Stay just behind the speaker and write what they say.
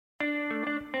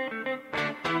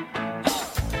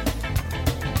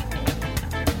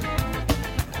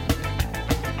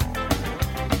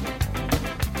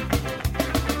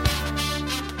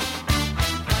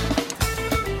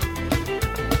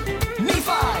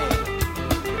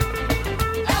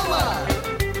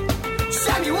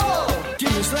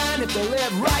to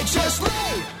live righteously.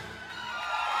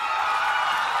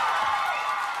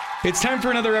 It's time for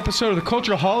another episode of the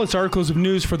Cultural Hall. It's articles of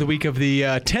news for the week of the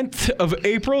 10th of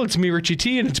April. It's me, Richie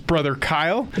T, and it's brother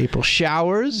Kyle. April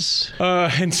showers.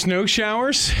 And snow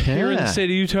showers here in the state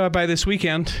of Utah by this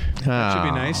weekend. That should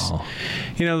be nice.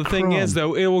 You know, the thing is,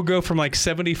 though, it will go from like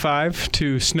 75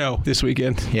 to snow this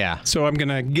weekend. Yeah. So I'm going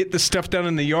to get the stuff done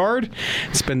in the yard,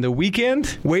 spend the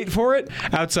weekend, wait for it,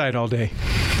 outside all day.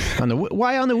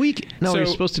 Why on the week? No, So- you're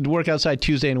supposed to work outside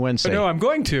Tuesday and Wednesday. No, I'm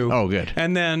going to. Oh, good.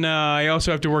 And then I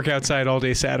also have to work outside all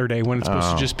day Saturday when it's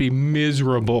supposed to just be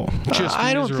miserable. Just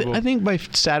miserable. I think by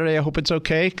Saturday I hope it's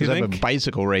okay because You I have a think?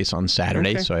 bicycle race on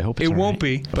Saturday, Okay. so I hope it's it all won't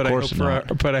right. be,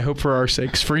 but I hope for our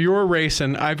sakes, for your race.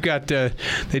 And I've got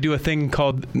they do a thing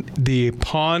called the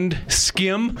pond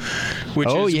skim, which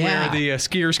is where the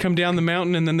skiers come down the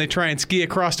mountain and then they try and ski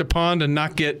across a pond and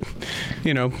not get,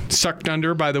 sucked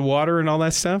under by the water and all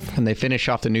that stuff. And they finish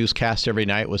off the newscast every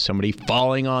night with somebody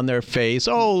falling on their face.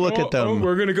 Oh, look at them.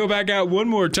 We're going to go back out one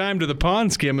more time to the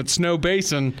pond skim at Snow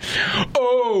Basin.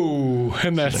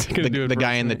 And that's going to do it. The for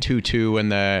guy us in the tonight. tutu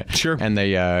and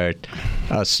the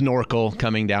snorkel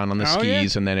coming down on the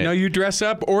skis, and then you dress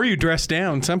up or you dress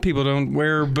down. Some people don't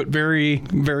wear but very,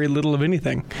 very little of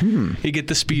anything. You get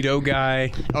the Speedo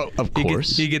guy. Oh, of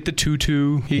course. You get the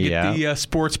tutu. You get the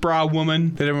sports bra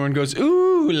woman that everyone goes, ooh.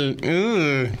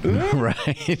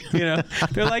 Right.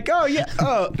 They're like,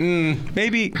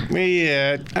 maybe,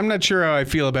 I'm not sure how I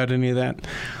feel about any of that.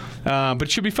 But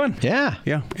it should be fun. Yeah.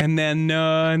 Yeah. And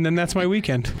then that's my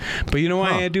weekend. But you know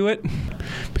why I do it?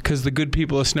 Because the good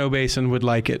people of Snow Basin would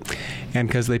like it. And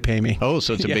because they pay me. Oh,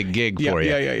 so it's a big gig for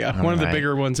you. Yeah. All One of the right.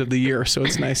 bigger ones of the year, so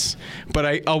it's nice.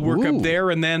 But I'll work up there,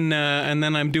 and then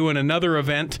I'm doing another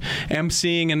event,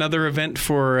 emceeing another event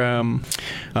for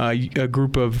a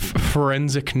group of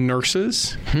forensic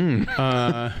nurses.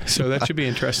 So that should be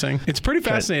interesting. It's pretty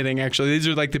fascinating, actually. These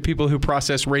are like the people who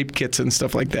process rape kits and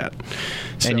stuff like that.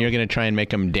 And you're going to try and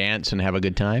make them dance and have a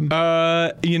good time?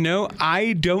 I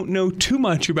don't know too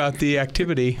much about the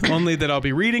activity, only that I'll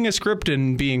be reading a script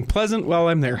and being pleasant while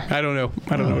I'm there. I don't know.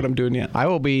 I don't know what I'm doing yet. I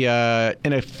will be,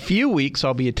 in a few weeks,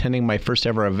 I'll be attending my first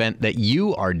ever event that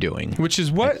you are doing. Which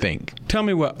is what? I think. Tell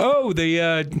me what. Oh,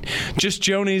 the Just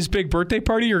Joni's big birthday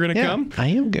party. You're going to come? I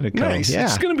am going to come. Nice. Yeah.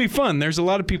 It's going to be fun. There's a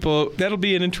lot of people. That'll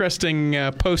be an interesting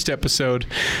post episode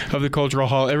of the Cultural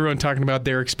Hall. Everyone talking about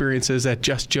their experiences at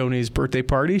Just Joni's birthday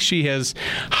party. She has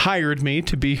hired me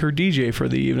to be her DJ for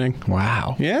the evening.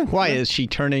 Wow. Yeah. Why? Is she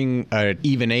turning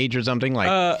even age or something,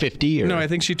 like 50? Or no, I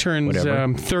think she turns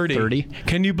 30. 30?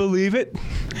 Can you believe it?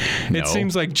 No. It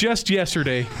seems like just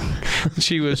yesterday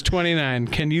she was 29.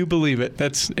 Can you believe it?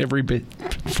 That's every bit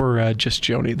for Just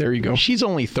Joni. There you go. She's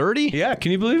only 30? Yeah,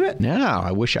 can you believe it? No,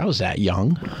 I wish I was that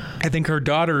young. I think her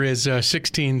daughter is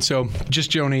 16, so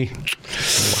Just Joni.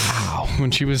 Wow.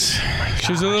 When she was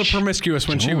a little promiscuous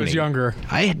when she was Joni. younger.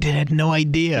 I had no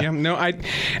idea. Yeah, no,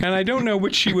 I don't know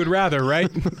which she would rather, right?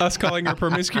 Us calling her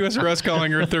promiscuous or us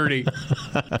calling her 30.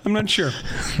 I'm not sure.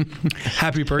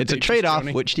 Happy birthday. It's a trade-off.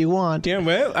 Joni. Which do you want? Yeah,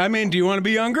 well, I mean, do you want to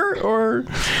be younger or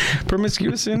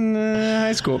promiscuous in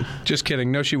high school? Just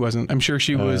kidding. No, she wasn't. I'm sure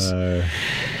she was.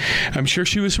 I'm sure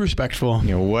she was respectful.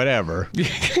 Whatever.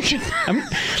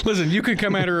 Listen, you can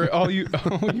come at her all you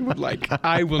would like.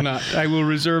 I will not. I will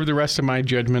reserve the rest of my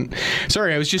judgment.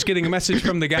 Sorry, I was just getting a message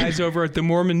from the guys over at the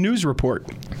Mormon News Report.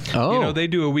 Oh. They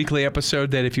do a weekly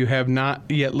episode that if you have not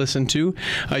yet listened to,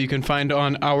 you can find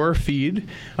on our feed.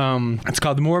 It's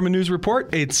called the Mormon News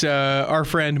Report. It's our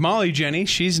friend Molly Jenny.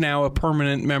 She's now a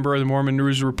permanent member of the Mormon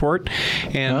News Report.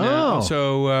 And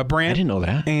also Brant. I didn't know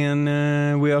that.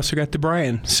 And we also got the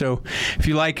Brian. So if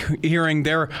you like hearing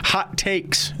their hot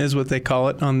takes, is what they call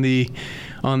it, on the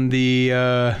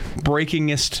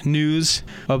breakingest news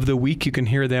of the week, you can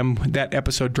hear them. That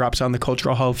episode drops on the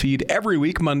Cultural Hall feed every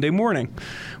week, Monday morning.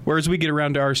 Whereas we get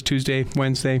around to ours Tuesday,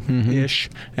 Wednesday-ish,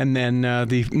 and then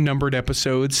the numbered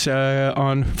episodes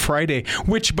on Friday.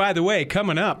 Which, by the way,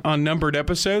 coming up on numbered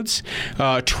episodes,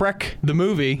 Trek the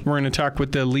movie. We're going to talk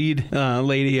with the lead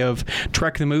lady of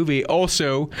Trek the movie.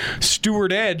 Also,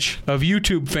 Stuart Edge of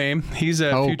YouTube fame. He's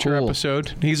a future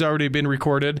episode. He's already been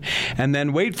recorded. And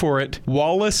then, wait for it,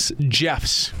 Wallace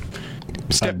Jeffs.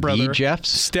 Stepbrother.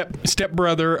 Jeffs?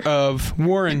 Stepbrother of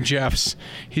Warren Jeffs.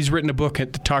 He's written a book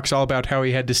that talks all about how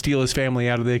he had to steal his family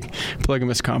out of the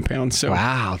polygamous compound. So,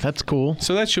 wow, that's cool.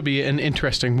 So that should be an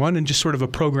interesting one, and just sort of a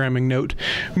programming note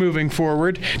moving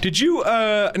forward. Did you,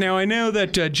 now I know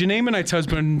that Janae Manite's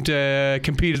husband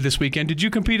competed this weekend. Did you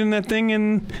compete in that thing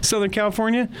in Southern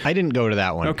California? I didn't go to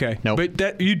that one. Okay. No.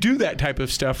 But you do that type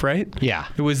of stuff, right? Yeah.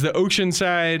 It was the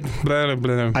Oceanside, blah,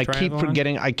 blah, blah. I keep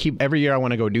forgetting. Every year I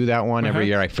want to go do that one. Every every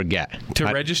year I forget. To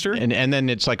register? And then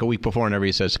it's like a week before and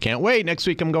everybody says, can't wait, next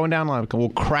week I'm going down. I'm like, well,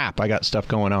 crap, I got stuff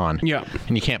going on. Yeah.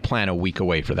 And you can't plan a week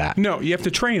away for that. No, you have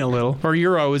to train a little, or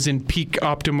you're always in peak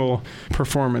optimal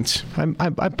performance. I'm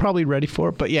probably ready for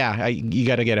it, but yeah, you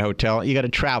got to get a hotel. You got to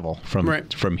travel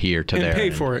from here to and there. Pay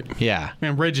for it. Yeah.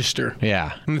 And register.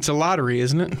 Yeah. And it's a lottery,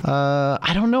 isn't it?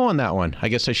 I don't know on that one. I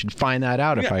guess I should find that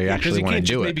out if I actually want to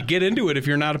do it. Maybe get into it if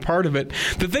you're not a part of it.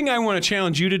 The thing I want to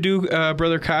challenge you to do,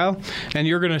 Brother Kyle, and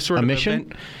you're going to sort of... A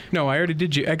mission? No, I already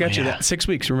did. I got you that 6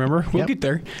 weeks, remember? We'll get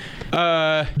there.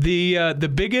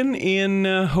 The big one in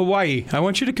Hawaii. I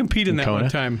want you to compete in that Kona?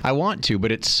 one time. I want to,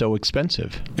 but it's so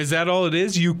expensive. Is that all it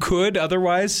is? You could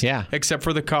otherwise? Yeah. Except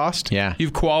for the cost? Yeah.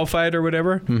 You've qualified or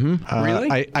whatever? Mm-hmm.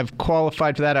 Really? I've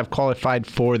qualified for that. I've qualified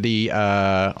for the...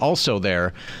 also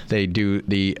there, they do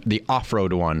the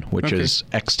off-road one, which is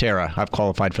Xterra. I've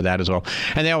qualified for that as well.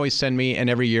 And they always send me, and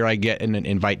every year I get an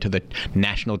invite to the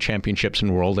national championships in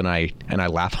the world, and I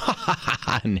laugh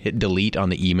and hit delete on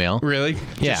the email. Really?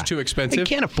 Yeah. Just too expensive? I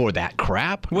can't afford that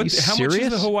crap. How much does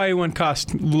the Hawaii one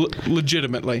cost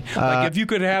legitimately? Like if you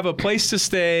could have a place to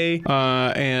stay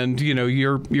and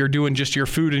you're doing just your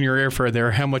food and your airfare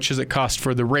there, how much does it cost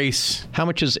for the race? How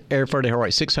much is airfare to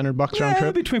Hawaii? $600 round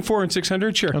trip? Between $400 and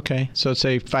 $600, sure. Okay, so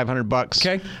say $500.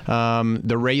 Okay.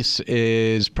 The race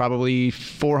is probably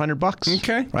 $400.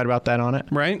 Okay. Right about that on it.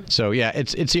 Right. So yeah,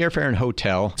 it's the airfare and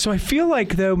hotel. So I feel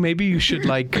like though maybe you should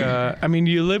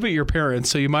you live at your parents,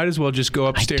 so you might as well just go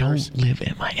upstairs. I don't live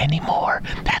at my anymore.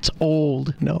 That's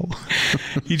old. No.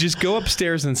 You just go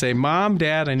upstairs and say, Mom,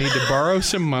 Dad, I need to borrow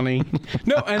some money.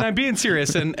 No, and I'm being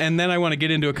serious. And then I want to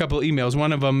get into a couple of emails.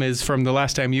 One of them is from the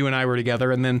last time you and I were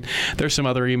together, and then there's some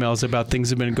other emails about things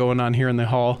that have been going on here in the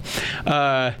hall.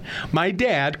 My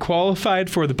dad qualified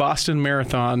for the Boston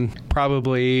Marathon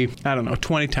probably,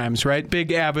 20 times, right?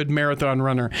 Big, avid marathon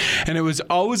runner. And it was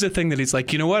always a thing that he's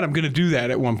like, you know what? I'm going to do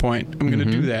that at one point. I'm going to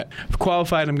do that. If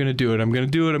qualified, I'm going to do it. I'm going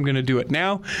to do it. I'm going to do it.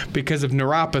 Now, because of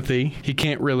neuropathy, he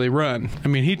can't really run. I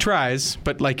mean, he tries,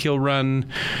 but he'll run,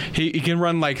 he can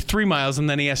run 3 miles and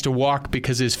then he has to walk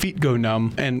because his feet go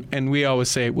numb. And we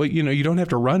always say, well, you don't have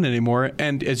to run anymore.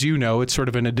 And as you know, it's sort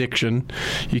of an addiction.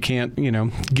 You can't,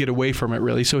 get away from it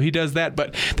really. So he does that,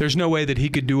 but there's no way that he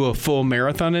could do a full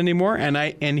marathon anymore.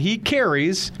 And he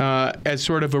carries as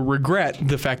sort of a regret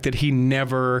the fact that he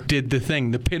never did the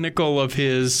thing, the pinnacle of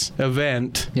his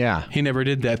event. Yeah. He never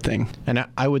did that thing. And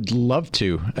I would love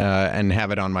to and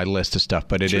have it on my list of stuff,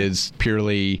 but it is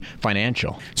purely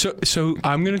financial. So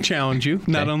I'm going to challenge you,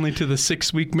 not only to the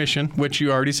 6-week mission, which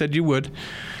you already said you would,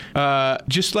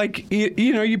 just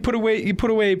you put away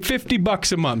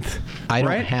 $50 a month. I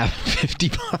don't have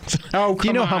 $50. Oh, do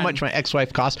you know how much my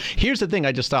ex-wife costs? Here's the thing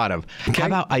I just thought of. Okay. How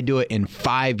about I do it in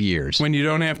 5 years? When you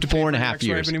don't have to pay 4.5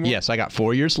 years anymore? Yes, I got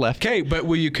 4 years left. Okay, but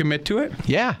will you commit to it?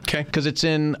 Yeah. Okay. Because it's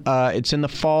in the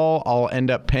fall. I'll end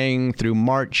up paying through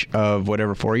March of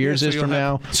whatever 4 years is from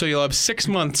now. So you'll have 6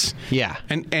 months. Yeah.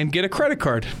 And get a credit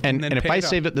card. And if I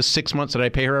save it the 6 months that I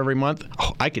pay her every month,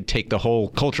 I could take the whole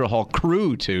Cultural Hall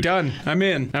crew to done. I'm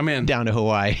in. Down to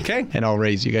Hawaii. Okay. And I'll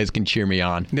raise. You guys can cheer me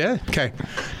on. Yeah. Okay.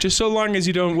 Just so long as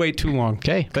you don't wait too long.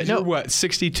 Okay. But you're what,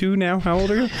 62 now? How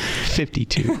old are you?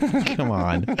 52. Come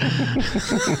on.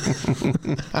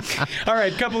 All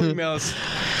right. Couple emails.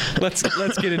 Let's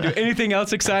get into it. Anything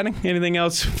else exciting? Anything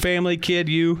else? Family, kid,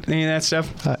 you, any of that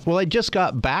stuff? Well, I just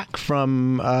got back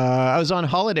from. I was on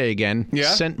holiday again.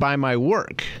 Yeah. Sent by my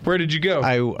work. Where did you go?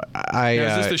 Is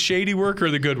this the shady work or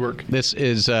the good work? This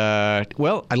is.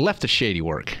 I left the shady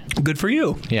work. Good for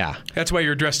you. Yeah. That's why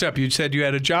you're dressed up. You said you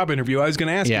had a job interview. I was going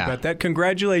to ask you about that.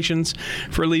 Congratulations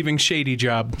for leaving shady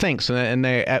job. Thanks. And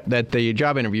they at the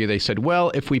job interview, they said,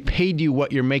 well, if we paid you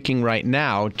what you're making right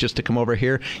now just to come over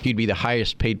here, you'd be the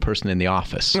highest paid person in the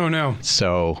office. Oh, no.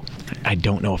 So I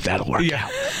don't know if that'll work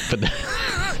out. But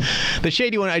the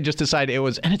shady one, I just decided it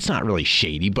was, and it's not really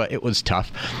shady, but it was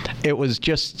tough. It was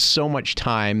just so much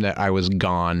time that I was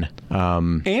gone.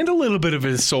 And a little bit of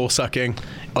his soul sucking.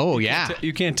 Oh, yeah.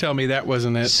 You can't tell me that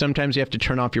wasn't it. Sometimes you have to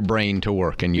turn off your brain to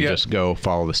work and you just go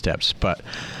follow the steps. But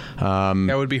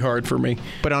that would be hard for me.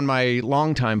 But on my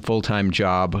long-time, full-time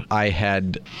job, I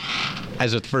had,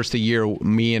 as of the first of the year,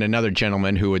 me and another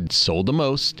gentleman who had sold the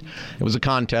most. It was a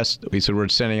contest. We said, we're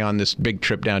sending on this big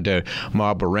trip down to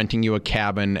Moab. We're renting you a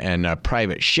cabin and a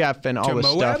private chef and all this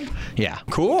Moab? stuff. Yeah.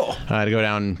 Cool. To go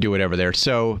down and do whatever there.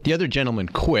 So the other gentleman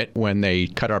quit when they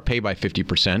cut our pay by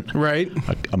 50%. Right.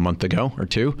 A month ago or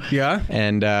two. Yeah.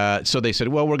 And so they said,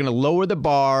 well, we're going to lower the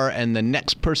bar, and the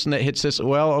next person that hits this,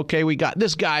 well, okay, we got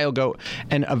this guy will sale go,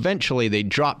 and eventually they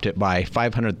dropped it by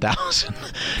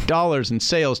 $500,000 in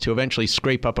sales to eventually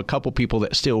scrape up a couple people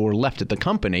that still were left at the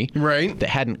company, Right. that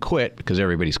hadn't quit, because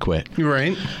everybody's quit,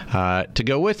 Right. to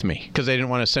go with me, because they didn't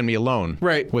want to send me alone,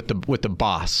 Right. with the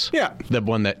boss, Yeah. the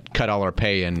one that cut all our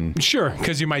pay. And Sure,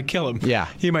 because you might kill him. Yeah.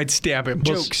 You might stab him.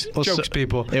 Jokes,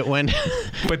 people. It went.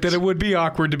 But then it would be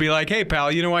awkward to be like, hey,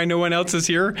 pal, you know why no one else is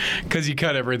here? Because you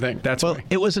cut everything. That's Well, why.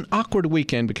 it was an awkward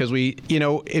weekend because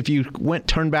if you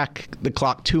turn back the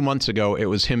clock 2 months ago, it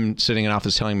was him sitting in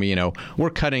office telling me, we're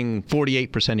cutting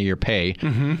 48% of your pay,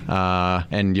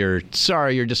 and you're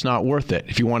just not worth it.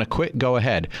 If you want to quit, go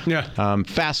ahead. Yeah.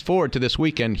 Fast forward to this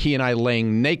weekend, he and I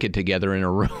laying naked together in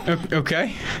a room.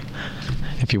 Okay.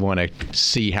 If you want to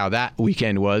see how that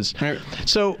weekend was. Right.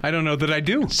 So I don't know that I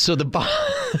do. So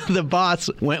the boss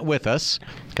went with us,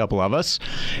 a couple of us,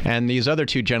 and these other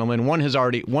two gentlemen. One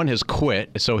has quit.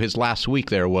 So his last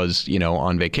week there was,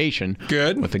 on vacation.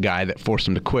 Good. With the guy that forced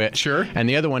him to quit. Sure. And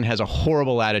the other one has a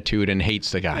horrible attitude and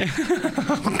hates the guy.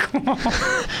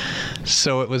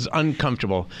 So it was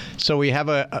uncomfortable. So we have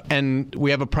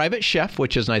a private chef,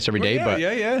 which is nice every day.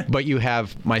 yeah, yeah. But you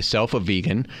have myself, a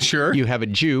vegan. Sure. You have a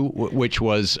Jew, which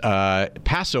was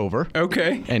Passover.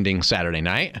 Okay. Ending Saturday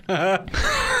night.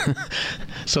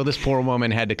 So this poor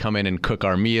woman had to come in and cook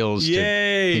our meals.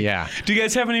 Yay. Yeah. Do you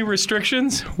guys have any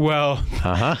restrictions? Well.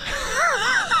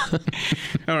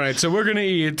 All right, so we're going to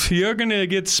eat. You're going to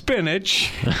get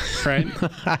spinach, right?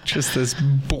 Just this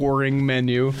boring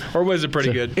menu. Or was it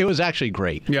pretty good? It was actually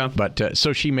great. Yeah. But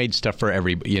so she made stuff for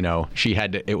she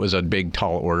had to, it was a big,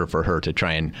 tall order for her to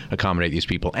try and accommodate these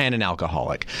people, and an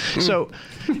alcoholic. So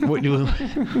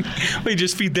We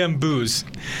just feed them booze.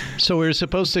 So we were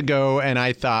supposed to go, and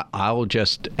I thought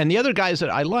and the other guys that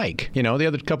I like, the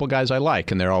other couple guys I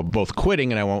like, and they're all both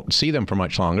quitting, and I won't see them for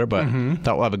much longer, but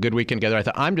thought we'll have a good weekend together. I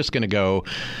thought I'm just going to go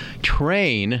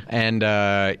train and,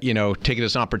 take it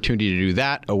as an opportunity to do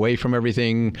that away from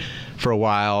everything for a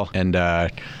while. And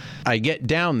I get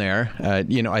down there,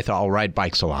 I thought I'll ride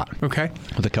bikes a lot. Okay.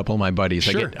 With a couple of my buddies.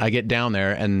 Sure. I get down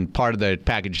there, and part of the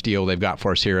package deal they've got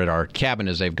for us here at our cabin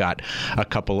is they've got a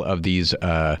couple of these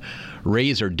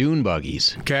Razor dune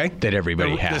buggies. Okay. That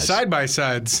everybody has. The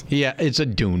side-by-sides. Yeah, it's a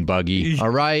dune buggy. All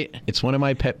right? It's one of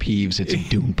my pet peeves. It's a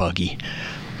dune buggy.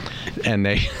 And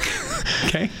they...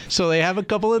 Okay. So they have a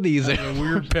couple of these. A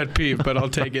weird pet peeve, but I'll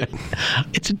take it.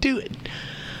 It's a dune...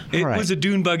 It was a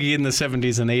dune buggy in the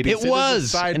 70s and 80s. It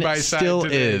was. Side by side. Still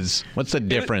is. What's the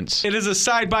difference? It is a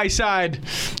side by side.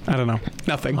 I don't know.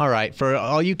 Nothing. All right. For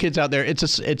all you kids out there,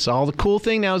 it's all the cool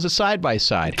thing now is a side by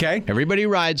side. Okay. Everybody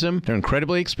rides them. They're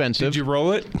incredibly expensive. Did you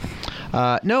roll it?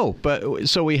 No, but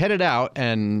so we headed out,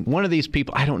 and one of these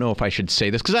people, I don't know if I should say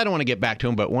this because I don't want to get back to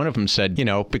him, but one of them said,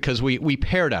 because we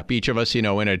paired up, each of us,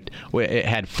 it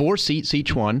had 4 seats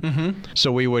each one. Mm-hmm.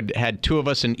 So we had 2 of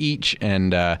us in each,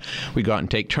 and we go out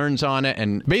and take turns on it,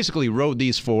 and basically rode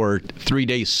these for 3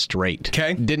 days straight.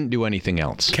 Okay. Didn't do anything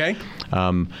else. Okay.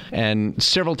 And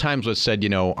several times was said,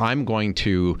 I'm going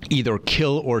to either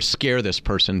kill or scare this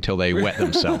person till they wet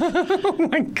themselves. Oh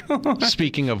my God.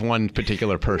 Speaking of one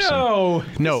particular person.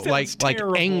 No, like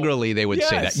terrible. Angrily they would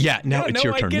say that. Yeah, now it's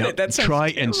your turn. I get it. That sounds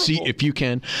try terrible. And see if you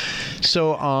can.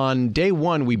 So on day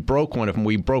 1, we broke one of them.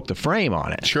 We broke the frame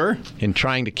on it. Sure. In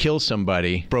trying to kill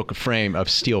somebody, broke a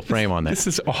steel frame on that. This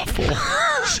is awful.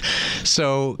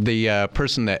 So the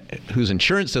person whose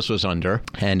insurance this was under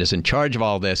and is in charge of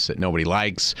all this that nobody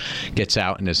likes gets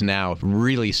out and is now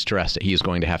really stressed that he's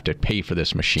going to have to pay for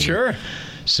this machine. Sure.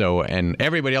 So, and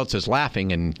everybody else is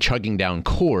laughing and chugging down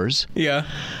Coors. Yeah.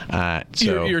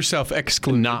 So yourself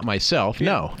excluded. Not myself.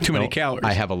 No. Too many calories.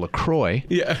 I have a LaCroix.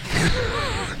 Yeah.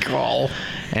 Call.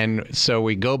 And so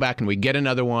we go back and we get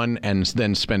another one and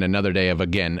then spend another day of,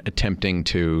 again, attempting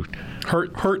to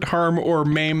hurt, harm, or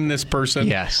maim this person.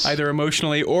 Yes. Either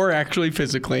emotionally or actually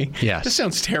physically. Yes. This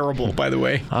sounds terrible, by the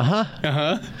way.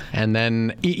 And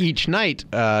then each night,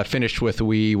 finished with,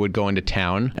 we would go into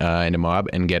town, into Moab,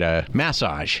 and get a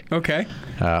massage. Okay.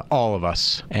 All of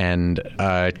us. And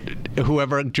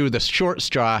whoever drew the short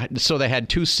straw, so they had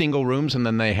 2 single rooms and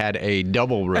then they had a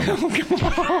double room.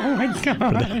 Oh my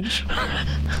gosh.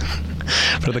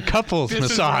 For the couples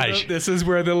massage. This is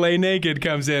where the lay naked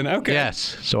comes in. Okay.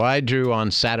 Yes. So I drew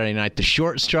on Saturday night the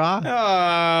short straw.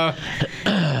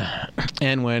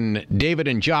 And when David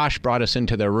and Josh brought us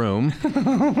into their room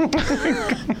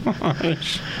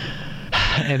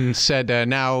and said,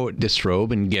 now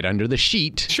disrobe and get under the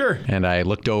sheet. Sure. And I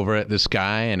looked over at this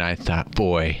guy and I thought,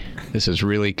 boy, this has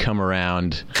really come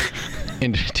around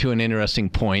to an interesting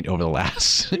point over the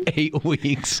last 8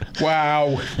 weeks.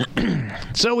 Wow.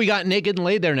 So we got naked and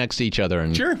laid there next to each other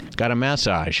and Sure. got a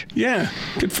massage. Yeah.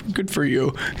 Good for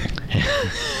you.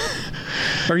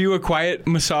 Are you a quiet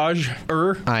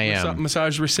massager? I am.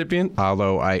 Massage recipient?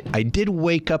 Although I did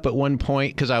wake up at one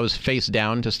point because I was face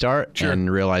down to start Sure. and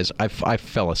realized I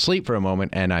fell asleep for a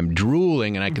moment and I'm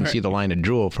drooling and I can see the line of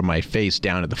drool from my face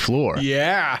down to the floor.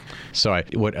 Yeah. So I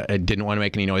didn't want to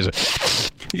make any noise,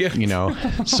 Yeah. you know.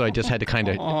 So I just had to kind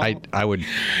of I would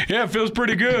Yeah, it feels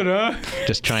pretty good, huh?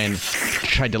 just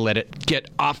tried to let it get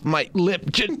off my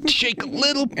lip, just shake a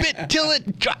little bit till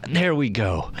it dropped. There we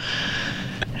go.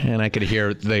 And I could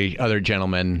hear the other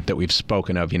gentleman that we've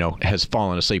spoken of, has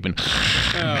fallen asleep. And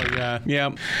Oh, yeah. Yeah.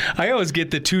 I always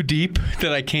get the too deep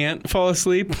that I can't fall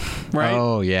asleep, right?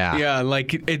 Oh, yeah. Yeah,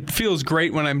 like it feels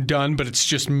great when I'm done, but it's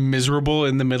just miserable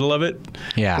in the middle of it.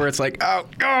 Yeah. Where it's like, oh,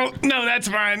 no, that's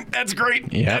fine. That's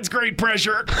great. Yep. That's great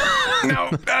pressure. No,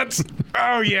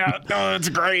 oh, yeah. No, that's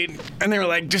great. And they were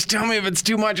like, just tell me if it's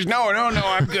too much. No,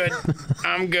 I'm good.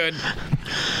 I'm good.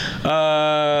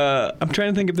 I'm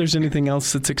trying to think if there's anything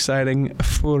else that's exciting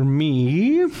for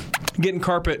me. Getting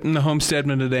carpet in the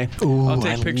homesteadman today. Ooh, I'll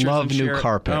take I pictures love and new share it.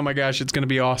 carpet. Oh my gosh, it's going to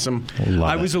be awesome. Love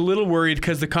I was a little worried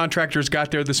because the contractors got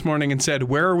there this morning and said,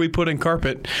 "Where are we putting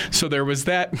carpet?" So there was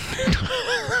that.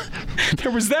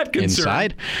 There was that concern.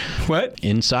 Inside? What?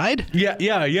 Inside?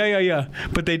 Yeah.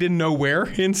 But they didn't know where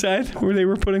inside where they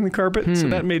were putting the carpet, so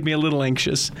that made me a little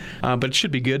anxious. But it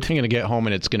should be good. I'm going to get home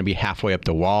and it's going to be halfway up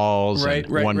the walls. Right,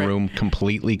 and right, one right. room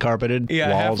completely carpeted.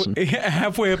 Yeah, walls.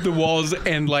 halfway up the walls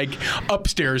and like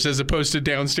upstairs as opposed to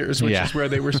downstairs, which Yeah. is where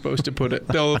they were supposed to put it.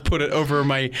 They'll put it over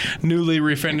my newly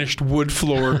refinished wood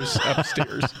floors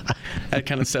upstairs. That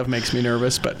kind of stuff makes me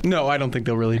nervous, but no, I don't think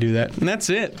they'll really do that. And that's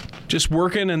it. Just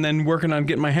working and then working on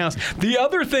getting my house. The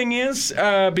other thing is,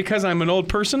 because I'm an old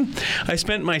person, I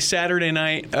spent my Saturday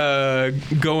night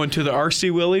going to the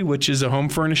RC Willey, which is a home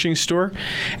furnishing store,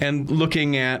 and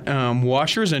looking at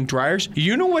washers and dryers.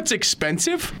 You know what's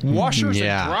expensive? Washers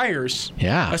Yeah. and dryers.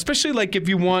 Yeah. Especially like if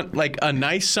you want like a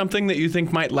nice something that you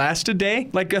think might last a day,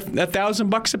 like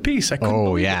 $1,000 a piece. I couldn't Oh,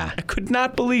 believe yeah. it. I could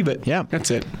not believe it. Yeah.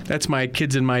 That's it. That's my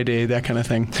kids in my day, that kind of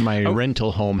thing. My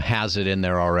rental home has it in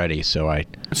there already, so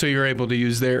So you're able to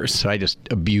use theirs. I just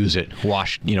abuse it.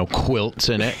 Wash, quilts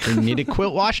in it. You need a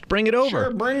quilt washed? Bring it over.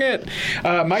 Sure, bring it.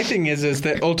 My thing is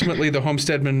that ultimately the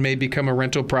homesteadman may become a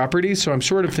rental property, so I'm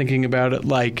sort of thinking about it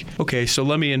like, okay, so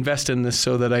let me invest in this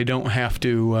so that I don't have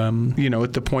to,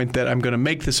 at the point that I'm going to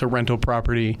make this a rental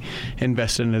property,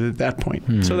 invest in it at that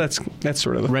point. So that's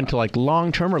sort of the Rental like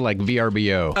long-term or like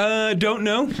VRBO? Don't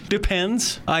know.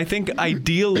 Depends. I think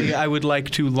ideally I would like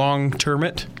to long-term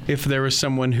it if there was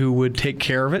someone who would take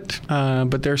care of it.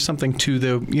 But there's something to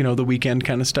the weekend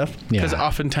kind of stuff. Because Yeah.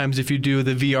 oftentimes if you do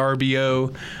the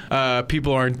VRBO,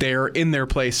 people aren't there in their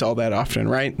place all that often,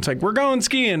 right? It's like, we're going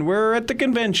skiing, we're at the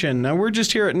convention, now we're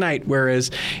just here at night.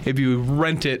 Whereas if you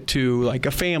rent it to like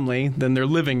a family, then they're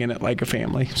living in it like a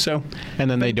family. So, And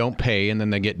then they don't pay, and then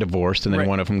they get divorced, and then Right.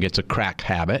 one of them gets a crack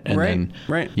habit, and then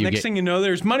right. you Next get, thing you know,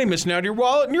 there's money missing out of your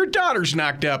wallet, and your daughter's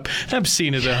knocked up. I've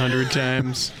seen it 100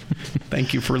 times.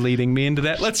 Thank you for leading me into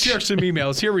that. Let's share some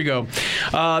emails. Here we go.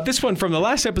 This one from the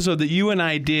last episode that you and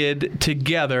I did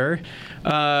together.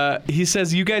 He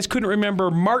says you guys couldn't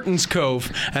remember Martin's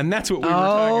Cove, and that's what we were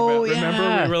talking about. Remember,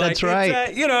 yeah, we were like, that's right.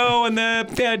 and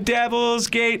the Devil's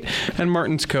Gate and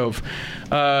Martin's Cove.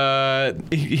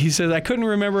 He says I couldn't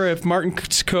remember if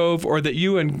Martin's Cove or that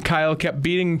you and Kyle kept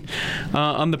beating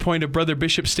on the point of Brother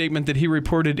Bishop's statement that he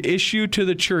reported issue to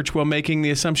the church while making the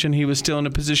assumption he was still in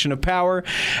a position of power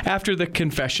after the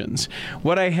confessions.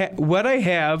 What I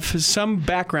have some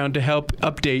background to help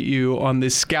update you on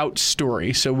this scout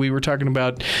story. So we were talking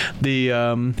about the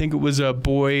I think it was a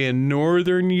boy in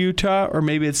northern Utah or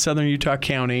maybe it's southern Utah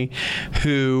County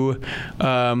who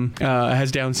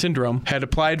has Down syndrome, had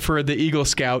applied for the Eagle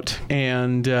Scout,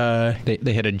 and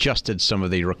they had adjusted some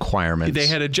of the requirements. They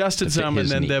had adjusted some, and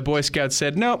then the Boy Scouts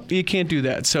said, nope, you can't do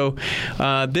that. So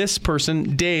this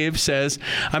person, Dave, says,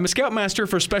 I'm a Scoutmaster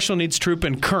for Special Needs Troop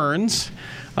in Kearns.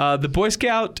 The Boy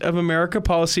Scout of America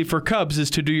policy for Cubs is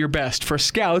to do your best. For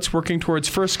Scouts working towards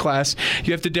first class,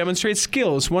 you have to demonstrate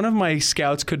skills. One of my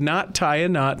Scouts could not tie a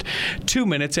knot 2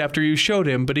 minutes after you showed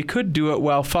him, but he could do it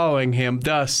while following him.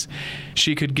 Thus,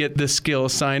 she could get the skill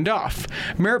signed off.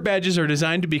 Merit badges are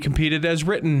designed to be competed as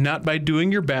written, not by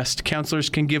doing your best. Counselors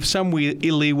can give some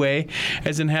leeway,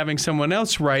 as in having someone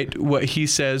else write what he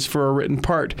says for a written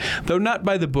part. Though not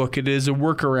by the book, it is a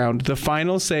workaround. The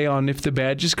final say on if the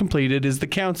badge is completed is the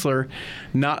counselor,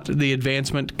 not the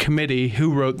advancement committee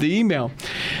who wrote the email.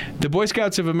 The Boy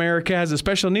Scouts of America has a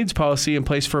special needs policy policy in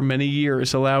place for many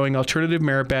years, allowing alternative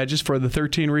merit badges for the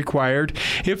 13 required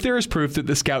if there is proof that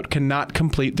the scout cannot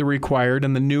complete the required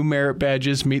and the new merit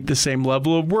badges meet the same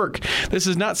level of work. This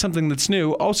is not something that's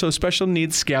new. Also, special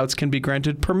needs scouts can be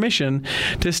granted permission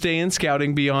to stay in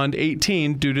scouting beyond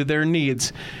 18 due to their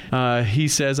needs. He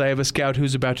says, I have a scout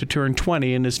who's about to turn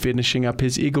 20 and is finishing up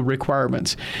his Eagle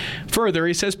requirements. Further,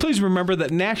 he says, please remember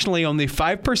that nationally only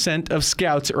 5% of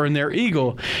scouts earn their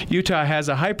Eagle. Utah has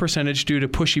a high percentage due to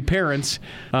pushy parents.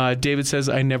 David says,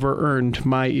 I never earned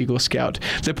my Eagle Scout.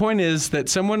 The point is that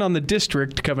someone on the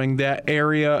district covering that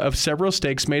area of several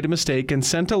stakes made a mistake and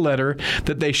sent a letter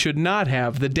that they should not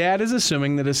have. The dad is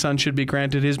assuming that his son should be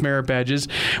granted his merit badges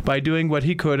by doing what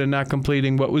he could and not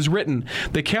completing what was written.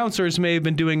 The counselors may have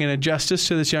been doing an injustice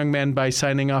to this young man by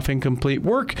signing off incomplete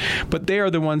work, but they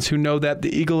are the ones who know that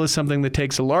the Eagle is something that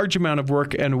takes a large amount of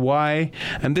work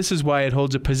and this is why it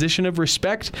holds a position of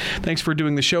respect. Thanks for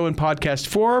doing the show in podcast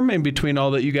form in between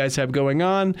all that you guys have going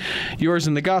on. Yours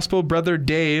in the gospel, Brother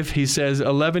Dave. He says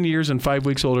 11 years and 5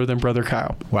 weeks older than Brother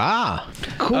Kyle. Wow.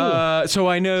 Cool. So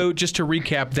I know, just to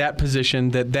recap that position,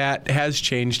 that has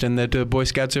changed and that the Boy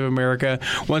Scouts of America,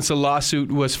 once a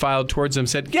lawsuit was filed towards them,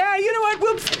 said, yeah, you know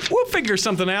what, we'll figure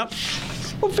something out.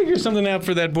 We'll figure something out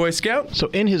for that Boy Scout. So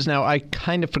in his now, I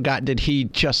kind of forgot, did he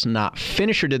just not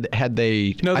finish or had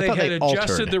they... No, I they thought had adjusted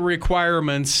altered the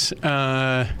requirements,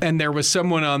 and there was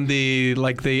someone on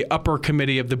the upper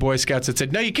committee of the Boy Scouts that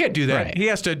said, no, you can't do that. Right. He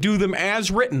has to do them as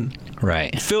written.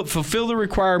 Right. Fulfill the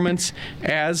requirements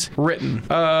as written.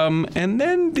 And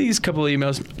then these couple of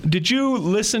emails. Did you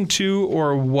listen to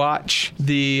or watch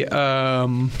the...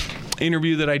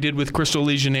 interview that I did with Crystal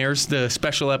Legionnaires, the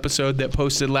special episode that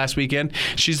posted last weekend?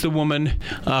 She's the woman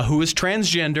who is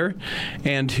transgender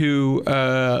and who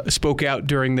spoke out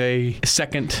during the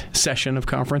second session of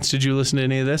conference. Did you listen to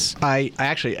any of this? I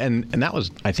actually, and that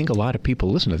was, I think a lot of people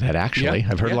listen to that, actually.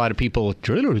 Yeah, I've heard a lot of people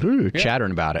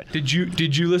chattering about it. Did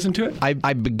you listen to it?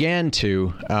 I began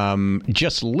to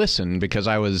just listen because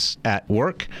I was at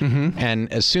work,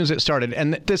 and as soon as it started,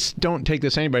 and don't take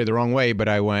this anybody the wrong way, but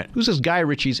I went, who's this Guy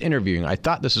Ritchie's interview? I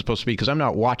thought this was supposed to be because I'm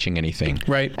not watching anything.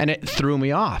 Right. And it threw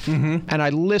me off. And I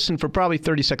listened for probably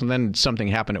 30 seconds, then something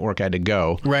happened at work, I had to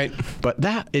go. Right. But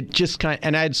it just kind of,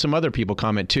 and I had some other people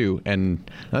comment too, and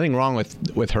nothing wrong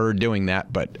with her doing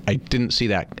that, but I didn't see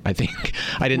that. I think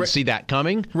I didn't see that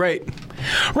coming. Right.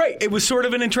 It was sort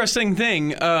of an interesting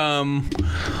thing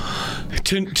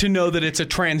to know that it's a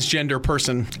transgender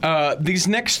person. These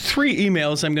next 3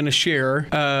 emails I'm going to share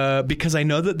because I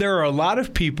know that there are a lot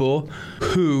of people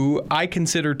who I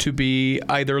consider to be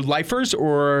either lifers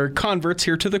or converts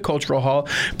here to the Cultural Hall,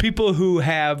 people who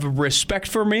have respect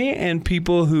for me and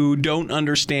people who don't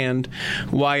understand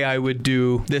why I would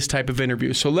do this type of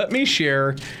interview. So let me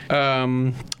share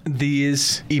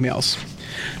these emails.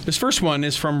 This first one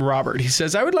is from Robert. He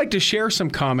says, I would like to share some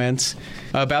comments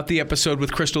about the episode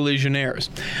with Crystal Legionnaires.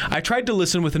 I tried to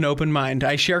listen with an open mind.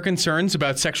 I share concerns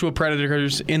about sexual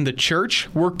predators in the church,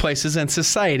 workplaces, and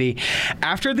society.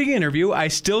 After the interview, I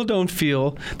still don't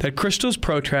feel that Crystal's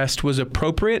protest was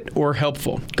appropriate or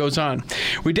helpful. Goes on.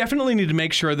 We definitely need to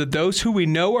make sure that those who we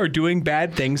know are doing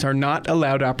bad things are not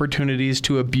allowed opportunities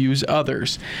to abuse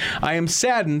others. I am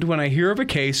saddened when I hear of a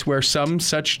case where some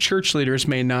such church leaders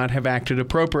may not have acted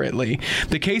appropriately.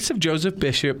 The case of Joseph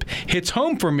Bishop hits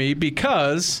home for me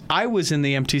because I was in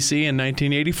the MTC in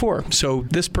 1984. So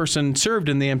this person served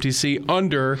in the MTC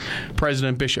under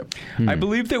President Bishop. I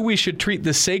believe that we should treat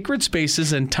the sacred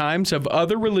spaces and times of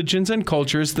other religions and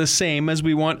cultures the same as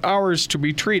we want ours to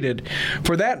be treated.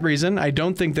 For that reason, I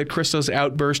don't think that Crystal's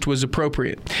outburst was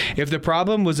appropriate. If the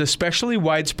problem was especially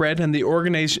widespread and the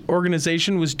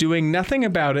organization was doing nothing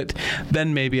about it,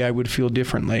 then maybe I would feel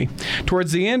differently.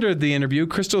 Towards the end of the interview,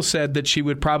 Crystal said that she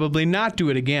would probably not do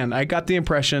it again. I got the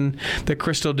impression that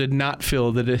Crystal did not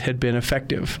feel that it had been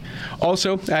effective.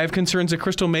 Also, I have concerns that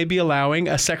Crystal may be allowing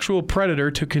a sexual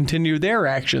predator to continue their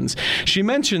actions. She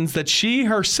mentions that she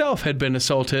herself had been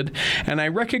assaulted, and I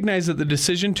recognize that the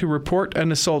decision to report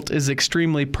an assault is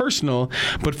extremely personal,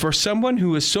 but for someone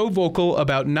who is so vocal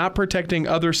about not protecting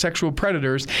other sexual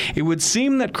predators, it would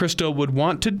seem that Crystal would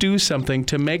want to do something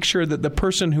to make sure that the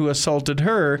person who assaulted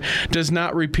her does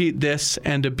not repeat this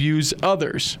and abuse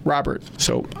others. Robert.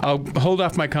 So I'll hold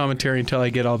off my commentary until I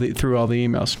get through all the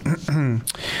emails.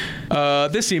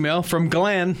 This email from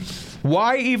Glenn.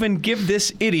 Why even give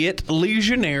this idiot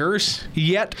Legionnaires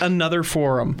yet another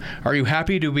forum? Are you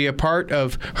happy to be a part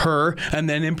of her, and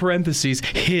then in parentheses,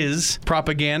 his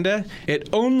propaganda? It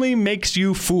only makes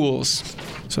you fools.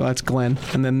 So that's Glenn.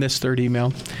 And then this third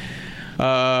email.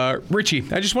 Richie,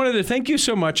 I just wanted to thank you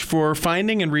so much for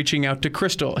finding and reaching out to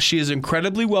Crystal. She is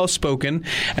incredibly well-spoken,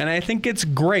 and I think it's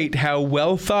great how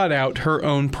well thought out her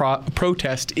own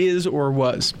protest is or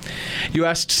was. You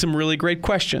asked some really great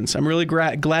questions. I'm really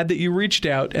glad that you reached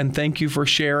out, and thank you for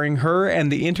sharing her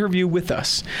and the interview with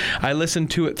us. I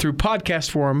listened to it through podcast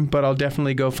form, but I'll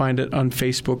definitely go find it on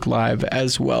Facebook Live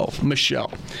as well.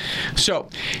 Michelle. So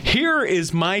here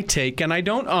is my take, and I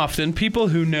don't often, people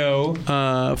who know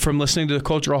from listening to the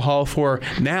Cultural Hall for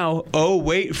now, oh,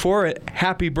 wait for it,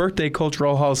 happy birthday,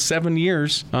 Cultural Hall, 7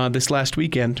 years this last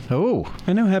weekend. Oh.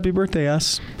 I know, happy birthday,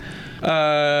 us.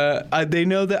 They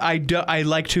know that I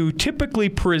like to typically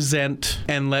present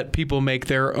and let people make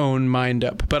their own mind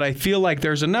up. But I feel like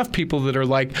there's enough people that are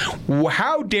like,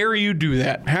 how dare you do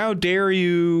that? How dare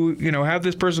you, have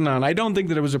this person on? I don't think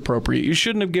that it was appropriate. You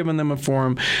shouldn't have given them a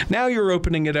forum. Now you're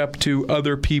opening it up to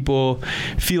other people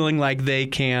feeling like they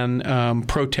can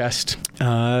protest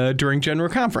during General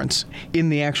Conference in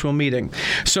the actual meeting.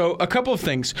 So a couple of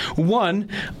things. One,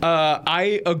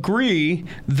 I agree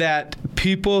that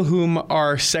people whom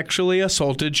are sexually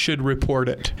assaulted should report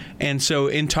it. And so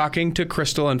in talking to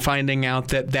Crystal and finding out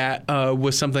that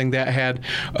was something that had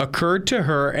occurred to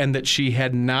her and that she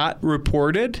had not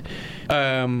reported,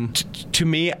 to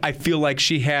me, I feel like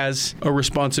she has a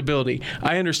responsibility.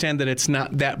 I understand that it's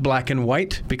not that black and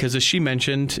white because, as she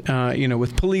mentioned,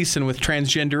 with police and with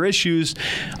transgender issues,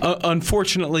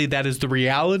 unfortunately, that is the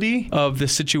reality of the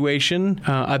situation.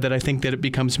 That I think that it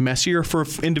becomes messier for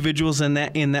individuals in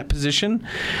that position.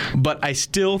 But I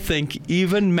still think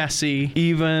even messy,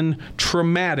 even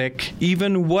traumatic,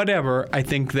 even whatever, I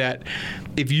think that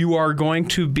if you are going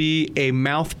to be a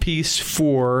mouthpiece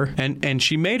for, and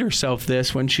she made herself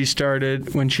this when she started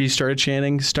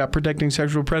chanting "Stop protecting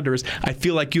sexual predators," I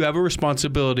feel like you have a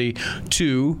responsibility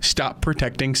to stop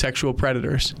protecting sexual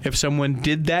predators. If someone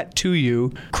did that to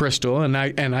you, Crystal, and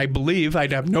I believe,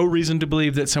 I'd have no reason to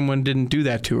believe that someone didn't do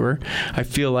that to her, I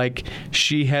feel like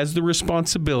she has the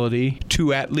responsibility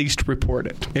to at least report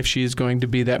it if she is going to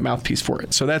be that mouthpiece for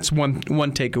it. So that's one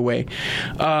takeaway.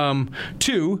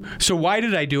 Two, so why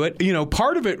did I do it?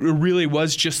 Part of it really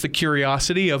was just the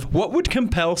curiosity of what would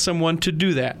compel someone to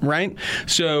do that, right?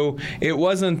 So it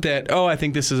wasn't that, I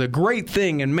think this is a great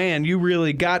thing, and man, you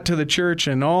really got to the church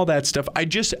and all that stuff.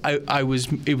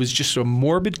 It was just a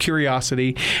morbid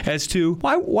curiosity as to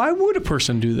why would a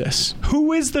person do this?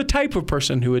 Who is the type of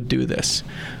person who would do this?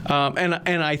 And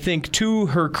I think to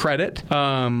her credit,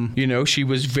 she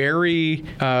was very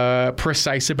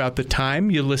precise about the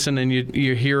time. You listen and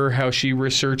you hear how she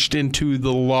researched into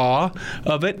the law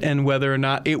of it and whether or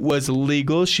not it was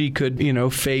legal. She could,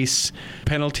 face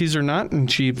penalties or not. And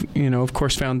she, of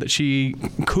course, found that she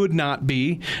could not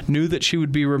be, knew that she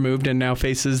would be removed, and now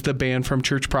faces the ban from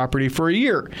church property for a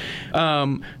year.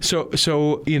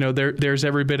 So there's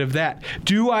every bit of that.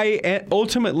 Do I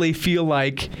ultimately feel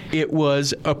like it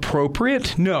was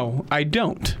appropriate? No, I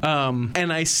don't.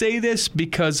 And I say this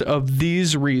because of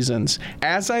these reasons.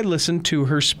 As I listened to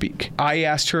her speak, I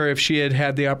asked her if she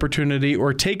had the opportunity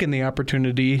or taken the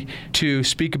opportunity to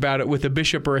speak about it with a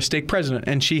bishop or a stake president,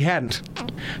 and she hadn't.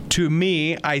 To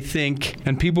me, I think,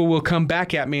 and people will come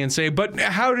back at me and say, but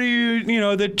how do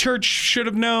you, the church should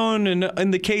have known, and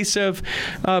in the case of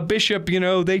bishop,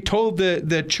 they told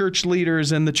the church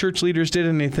leaders, and the church leaders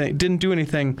didn't do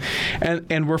anything.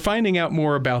 And we're finding out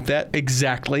more about that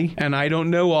exactly, and I don't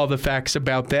know all the facts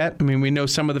about that. I mean, we know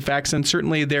some of the facts, and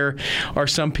certainly there are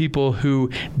some people who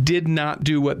did not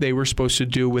do what they were supposed to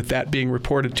do with that being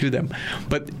reported to them.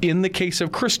 But in the case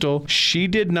of Crystal, she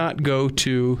did not go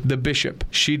to the bishop.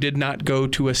 She did not go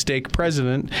to a stake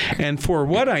president. And for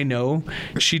what I know,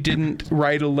 she didn't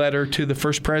write a letter to the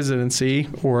First Presidency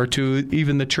or to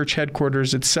even the church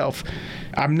headquarters itself.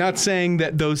 I'm not saying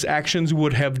that those actions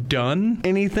would have done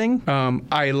anything.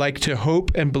 I like to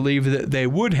hope and believe that they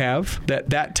would have,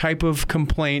 that type of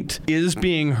complaint is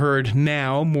being heard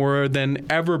now more than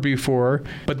ever before.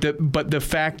 But the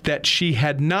fact that she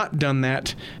had not done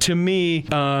that, to me,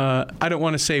 I don't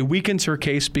want to say weakens her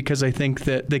case, because I think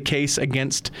that the case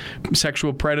against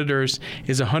sexual predators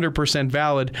is 100%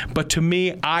 valid. But to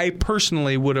me, I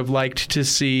personally would have liked to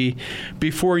see,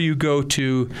 before you go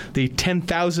to the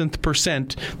 10,000th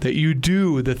percent, that you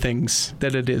do the things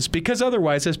that it is. Because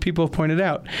otherwise, as people have pointed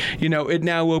out, it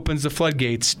now opens the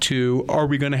floodgates to, are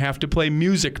we going to have to play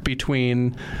music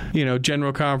between,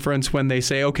 General Conference when they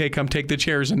say, okay, come take the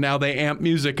chairs, and now they amp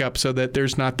music up so that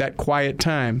there's not that quiet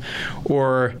time?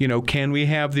 Or, can we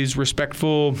have these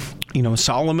respectful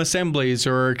solemn assemblies,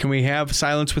 or can we have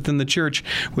silence within the church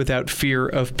without fear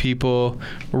of people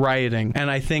rioting? And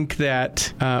I think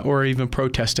that, or even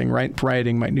protesting, right?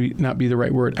 Rioting might not be the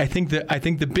right word. I think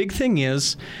the big thing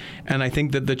is, and I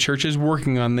think that the church is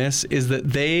working on this, is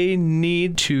that they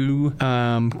need to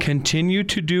continue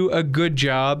to do a good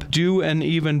job, do an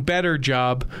even better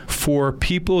job for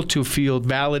people to feel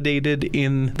validated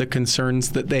in the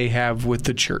concerns that they have with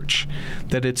the church.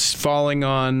 That it's falling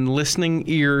on listening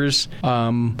ears,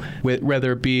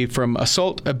 whether it be from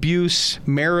assault, abuse,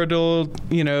 marital,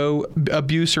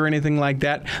 abuse or anything like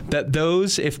that, that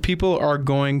those, if people are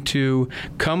going to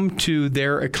come to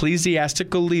their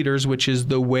ecclesiastical leaders, which is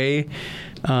the way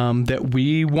that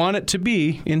we want it to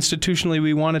be, institutionally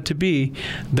we want it to be,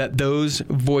 that those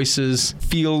voices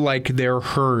feel like they're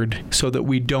heard so that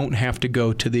we don't have to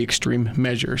go to the extreme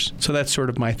measures. So that's sort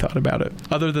of my thought about it.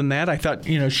 Other than that, I thought,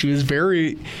 she was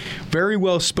very, very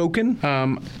well spoken.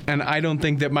 And I don't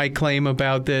think that my claim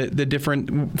about the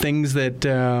different things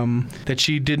that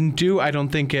she didn't do, I don't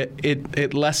think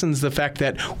it lessens the fact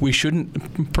that we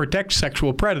shouldn't protect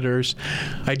sexual predators.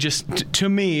 To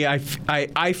me,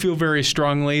 I feel very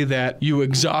strongly that you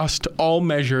exhaust all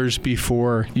measures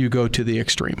before you go to the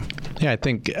extreme. Yeah, I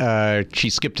think she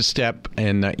skipped a step,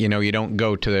 and you don't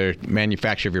go to the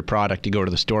manufacturer of your product. You go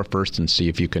to the store first and see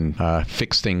if you can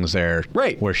fix things there.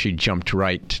 Right. Where she jumped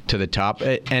right to the top,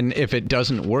 and if it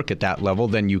doesn't work at that level,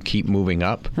 then you keep moving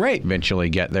up. Right. Eventually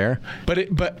get there.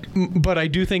 But I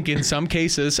do think in some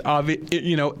cases,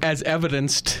 as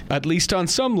evidenced, at least on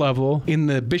some level, in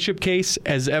the Bishop case,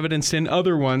 as evidenced in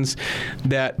other ones,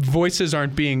 that voices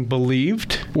aren't being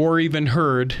believed or even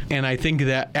heard. And I think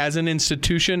that as an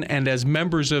institution and as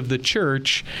members of the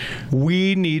church,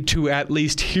 we need to at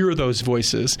least hear those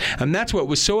voices. And that's what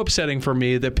was so upsetting for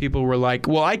me, that people were like,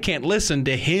 well, I can't listen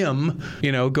to him,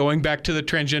 going back to the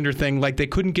transgender thing, like they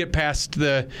couldn't get past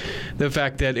the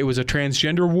fact that it was a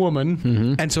transgender woman.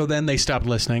 Mm-hmm. And so then they stopped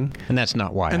listening. And that's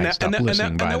not why I stopped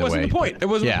listening, by the way. And that wasn't the point. It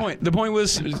wasn't the point. The point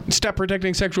was stop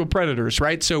protecting sexual predators,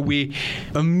 right? So we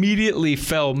immediately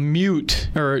fell mute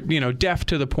or, deaf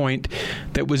to the point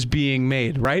that was being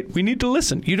made, right? We need to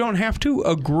listen. You don't have to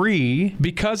agree.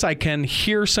 Because I can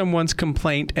hear someone's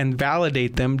complaint and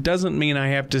validate them doesn't mean I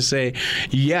have to say,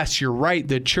 yes, you're right,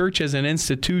 the church as an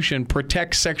institution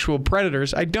protects sexual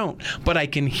predators. I don't. But I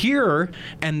can hear,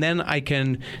 and then I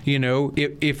can,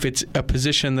 if it's a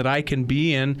position that I can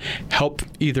be in, help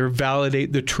either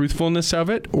validate the truthfulness of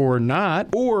it or not,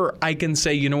 or I can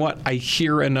say, you know what, I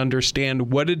hear and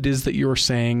understand what it is that you're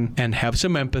saying and have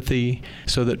some empathy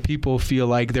so that people feel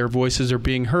like their voices are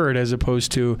being heard, as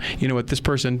opposed to, what, this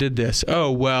person did this.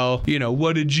 Oh, well,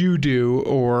 what did you do?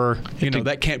 Or,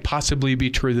 that can't possibly be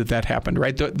true that happened,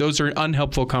 right? Those are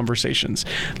unhelpful conversations.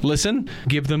 Listen,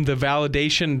 give them the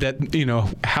validation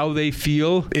that, how they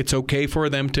feel. It's okay for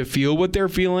them to feel what they're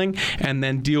feeling, and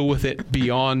then deal with it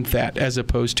beyond that, as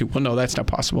opposed to, well, no, that's not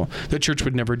possible. The church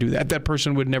would never do that. That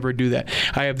person would never do that.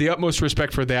 I have the utmost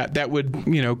respect for that. That would,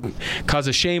 cause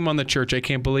a shame on the church. I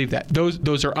can't believe that.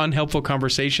 Those are unhelpful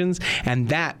conversations, and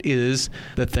that is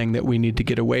the thing that we need to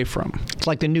get away from. It's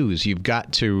like the news. You've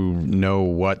got to know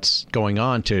what's going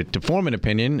on to form an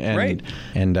opinion, and right.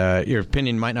 And your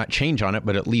opinion might not change on it,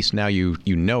 but at least now you're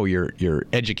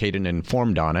educated and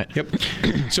informed on it. Yep.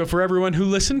 So for everyone who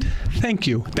listened, thank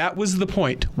you. That was the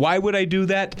point. Why would I do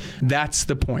that? That's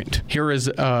the point. Here is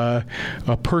a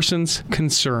person's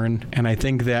concern, and I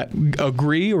think that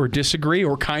agree or disagree,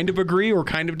 or kind of agree or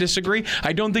kind of disagree,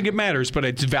 I don't think it matters, but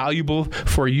it's valuable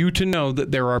for you to know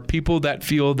that there are people that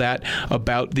feel that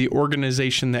about the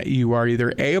organization that you are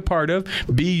either A, a part of,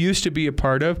 B, used to be a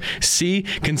part of, C,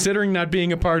 considering not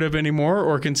being a part of anymore,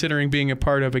 or considering being a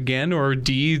part of again, or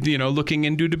D, looking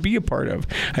into to be a part of.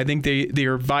 I think they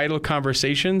are vital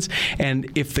conversations, and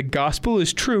if the gospel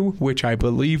is true, which I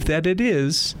believe that it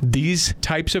is, these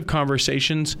types of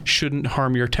conversations shouldn't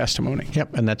harm your testimony.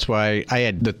 Yep, and that's why I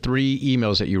had the 3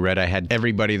 emails that you read. I had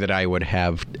everybody that I would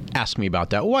have ask me about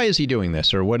that. Why is he doing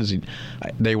this? Or what is he?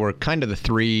 They were kind of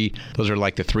those are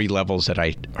like the 3 levels that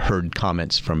I heard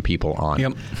comments from people on.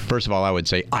 Yep. First of all, I would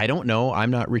say, I don't know.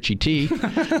 I'm not Richie T.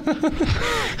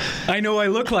 I know I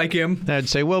look like him. I'd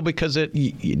say, well, because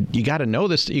you got to know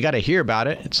this. You got to hear about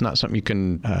it. It's not something you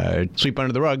can sweep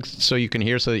under the rug, so you can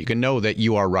hear, so that you can know that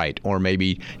you are right, or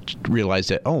maybe realize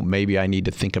that, oh, maybe I need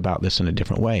to think about this in a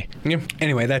different way. Yeah.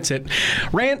 Anyway, that's it.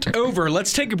 Rant over.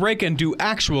 Let's take a break and do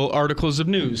actual articles of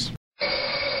news.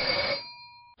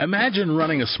 Imagine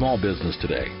running a small business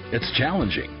today. It's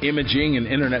challenging. Imaging and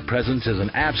internet presence is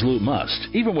an absolute must.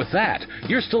 Even with that,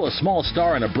 you're still a small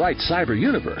star in a bright cyber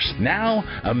universe. Now,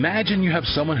 imagine you have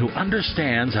someone who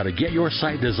understands how to get your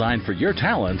site designed for your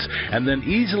talents and then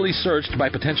easily searched by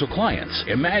potential clients.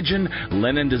 Imagine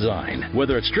Lennon Design.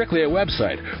 Whether it's strictly a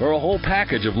website or a whole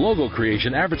package of logo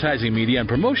creation, advertising media, and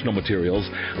promotional materials,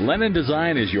 Lennon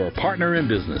Design is your partner in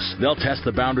business. They'll test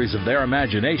the boundaries of their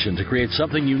imagination to create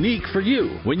something unique for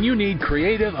you. When you need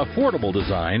creative, affordable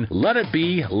design, let it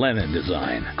be Lennon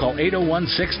Design. Call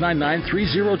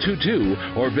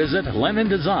 801-699-3022 or visit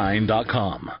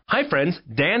LennonDesign.com. Hi friends,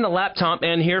 Dan the Laptop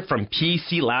Man here from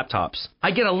PC Laptops.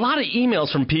 I get a lot of emails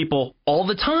from people all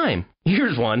the time.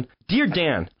 Here's one. Dear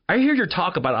Dan, I hear your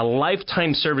talk about a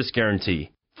lifetime service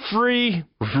guarantee. Free?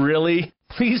 Really?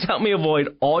 Please help me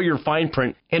avoid all your fine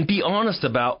print and be honest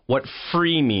about what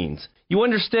free means. You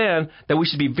understand that we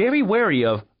should be very wary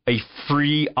of a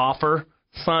free offer.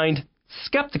 Signed,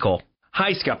 Skeptical.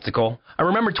 Hi, Skeptical. I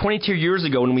remember 22 years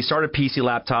ago when we started PC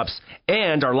Laptops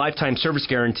and our lifetime service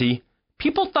guarantee,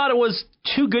 people thought it was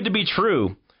too good to be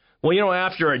true. Well,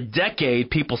 after a decade,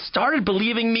 people started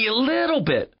believing me a little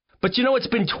bit. But it's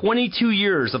been 22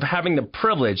 years of having the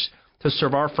privilege to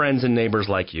serve our friends and neighbors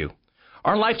like you.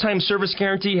 Our lifetime service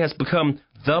guarantee has become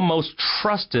the most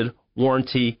trusted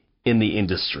warranty in the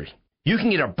industry. You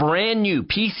can get a brand new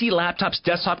PC Laptops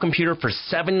desktop computer for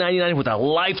 $7.99 with a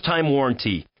lifetime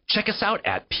warranty. Check us out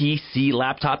at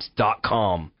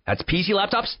PCLaptops.com. That's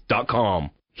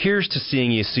PCLaptops.com. Here's to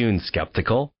seeing you soon,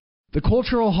 Skeptical. The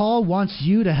Cultural Hall wants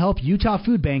you to help Utah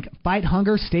Food Bank fight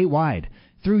hunger statewide.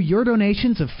 Through your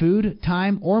donations of food,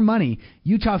 time, or money,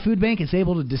 Utah Food Bank is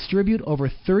able to distribute over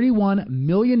 31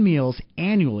 million meals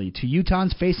annually to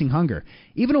Utahns facing hunger.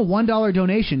 Even a $1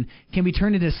 donation can be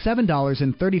turned into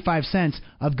 $7.35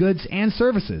 of goods and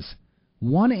services.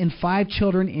 1 in 5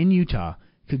 children in Utah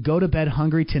could go to bed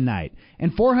hungry tonight,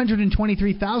 and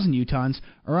 423,000 Utahns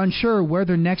are unsure where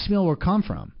their next meal will come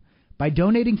from. By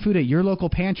donating food at your local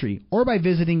pantry or by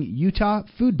visiting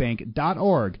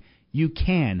utahfoodbank.org, you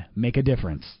can make a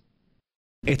difference.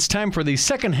 It's time for the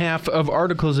second half of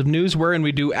Articles of News, wherein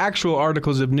we do actual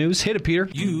articles of news. Hit it, Peter.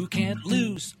 You can't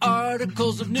lose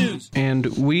articles of news. And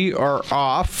we are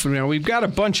off. We've got a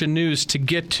bunch of news to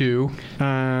get to,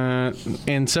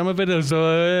 and some of it is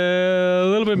a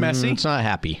little bit messy. It's not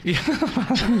happy.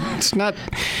 It's not.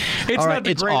 It's All right, not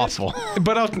the it's greatest, awful.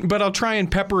 But I'll try and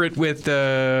pepper it with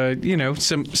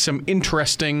some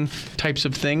interesting types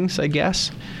of things, I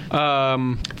guess.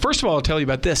 First of all, I'll tell you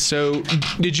about this. So,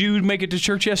 did you make it to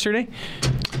church yesterday?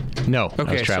 No, Okay,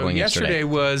 I was traveling so yesterday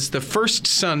was the first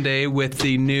Sunday with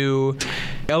the new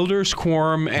elders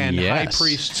quorum and high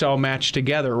priests all matched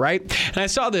together, right? And I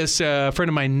saw this friend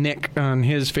of mine, Nick, on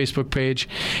his Facebook page.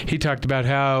 He talked about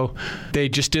how they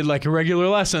just did like a regular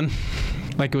lesson.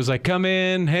 Like it was like, come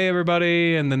in, hey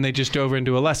everybody, and then they just dove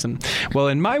into a lesson. Well,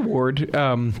 in my ward,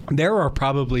 there are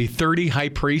probably 30 high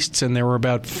priests, and there were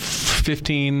about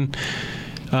 15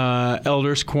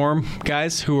 elders quorum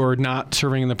guys who are not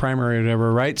serving in the primary or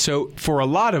whatever, right? So for a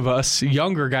lot of us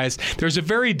younger guys, there's a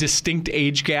very distinct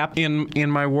age gap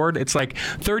in my ward. It's like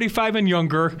 35 and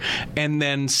younger, and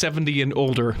then 70 and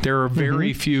older. There are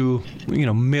very few,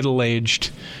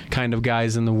 middle-aged kind of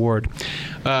guys in the ward.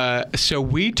 So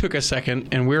we took a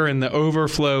second, and we're in the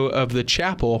overflow of the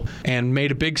chapel and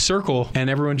made a big circle, and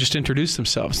everyone just introduced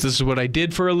themselves. This is what I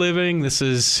did for a living. This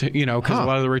is, because a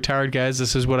lot of the retired guys,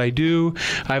 this is what I do.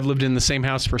 I've lived in the same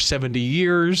house for 70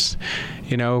 years.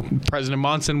 President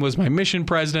Monson was my mission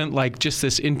president. Like, just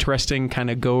this interesting kind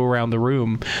of go around the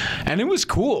room. And it was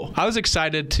cool. I was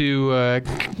excited to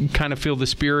kind of feel the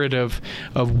spirit of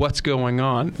what's going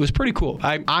on. It was pretty cool.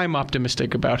 I'm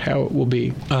optimistic about how it will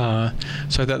be. So I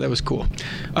thought that was cool.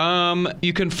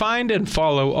 You can find and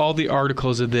follow all the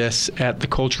articles of this at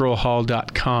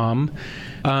theculturalhall.com.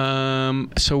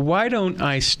 So why don't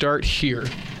I start here?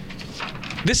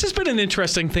 This has been an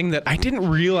interesting thing that I didn't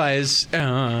realize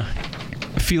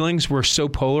feelings were so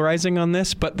polarizing on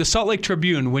this, but the Salt Lake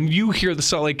Tribune, when you hear the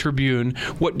Salt Lake Tribune,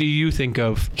 what do you think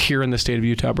of here in the state of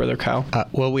Utah, Brother Kyle?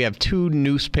 Well, we have 2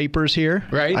 newspapers here,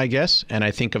 right? I guess, and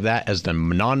I think of that as the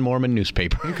non-Mormon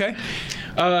newspaper. Okay.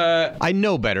 I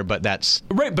know better, but that's...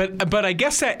 Right, but I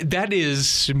guess that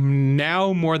is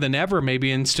now more than ever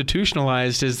maybe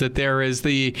institutionalized, is that there is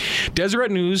the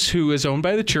Deseret News, who is owned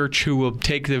by the church, who will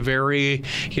take the very,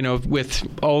 with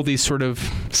all these sort of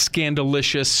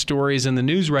scandalicious stories in the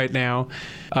news right now,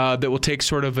 that will take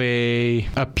sort of a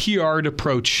PR'd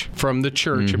approach from the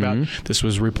church about this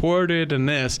was reported and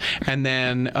this, and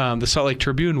then the Salt Lake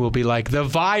Tribune will be like the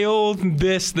vile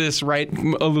this, right?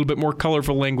 A little bit more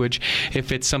colorful language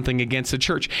if it's something against the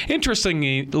church.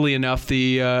 Interestingly enough,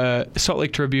 the Salt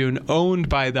Lake Tribune, owned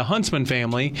by the Huntsman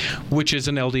family, which is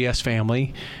an LDS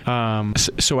family,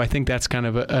 so I think that's kind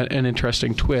of an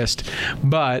interesting twist.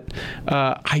 But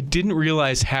I didn't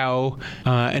realize how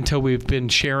until we've been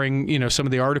sharing, some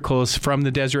of the articles from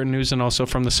the Deseret News and also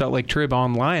from the Salt Lake Trib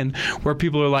online, where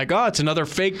people are like, oh, it's another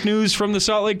fake news from the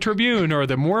Salt Lake Tribune or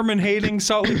the Mormon-hating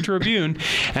Salt Lake Tribune.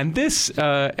 And this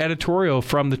editorial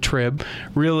from the Trib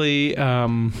really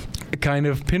kind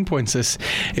of pinpoints this.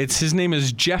 His name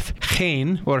is Jeff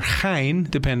Hain, or Hain,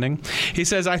 depending. He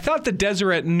says, I thought the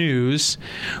Deseret News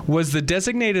was the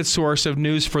designated source of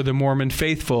news for the Mormon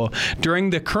faithful. During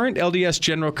the current LDS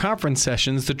General Conference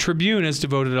sessions, the Tribune has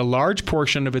devoted a large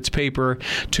portion of its paper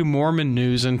to Mormon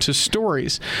news and to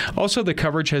stories. Also, the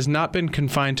coverage has not been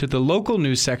confined to the local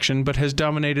news section, but has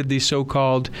dominated the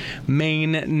so-called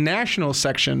main national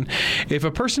section. If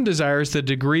a person desires the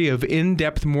degree of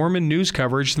in-depth Mormon news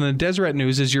coverage, then the Deseret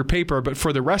News is your paper. But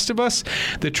for the rest of us,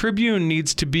 the Tribune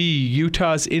needs to be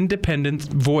Utah's independent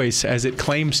voice, as it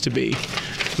claims to be.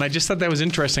 And I just thought that was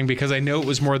interesting because I know it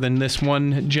was more than this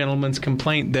one gentleman's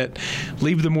complaint that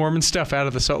leave the Mormon stuff out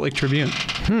of the Salt Lake Tribune.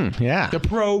 Yeah. The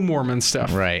pro-Mormon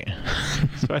stuff. Right.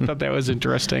 So I thought that was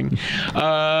interesting.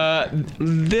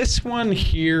 This one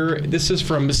here, this is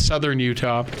from Southern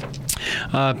Utah.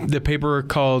 The paper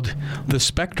called The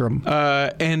Spectrum.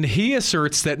 And he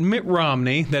asserts that Mitt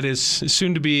Romney, that is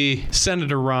soon to be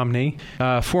Senator Romney,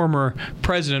 former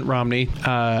President Romney,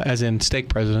 as in stake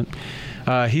president,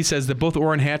 he says that both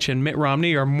Orrin Hatch and Mitt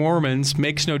Romney are Mormons.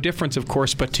 Makes no difference, of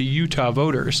course, but to Utah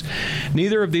voters.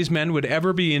 Neither of these men would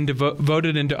ever be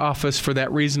voted into office for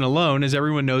that reason alone, as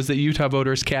everyone knows that Utah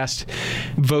voters cast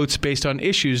votes based on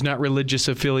issues, not religious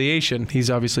affiliation. He's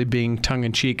obviously being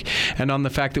tongue-in-cheek. And on the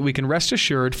fact that we can rest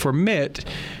assured, for Mitt,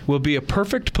 will be a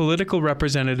perfect political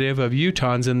representative of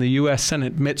Utahns in the U.S.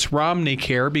 Senate. Mitt's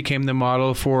Romneycare became the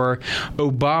model for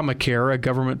Obamacare, a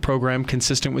government program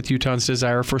consistent with Utahns'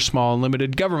 desire for small and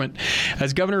limited government.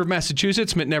 As governor of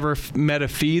Massachusetts, Mitt never met a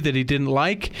fee that he didn't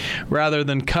like. Rather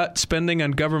than cut spending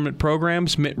on government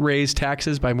programs, Mitt raised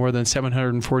taxes by more than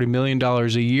 $740 million a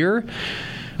year.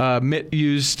 Mitt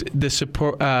used the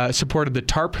supported the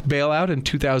TARP bailout in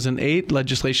 2008,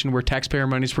 legislation where taxpayer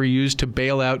monies were used to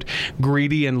bail out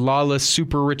greedy and lawless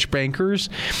super rich bankers.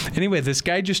 Anyway, this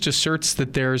guy just asserts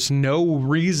that there's no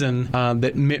reason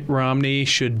that Mitt Romney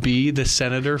should be the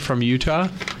senator from Utah,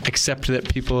 except that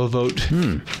people vote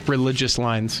religious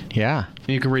lines. Yeah.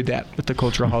 You can read that at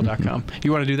theculturalhall.com.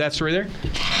 You want to do that story there?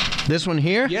 This one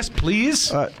here? Yes, please.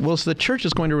 So the church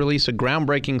is going to release a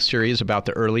groundbreaking series about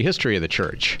the early history of the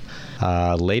church.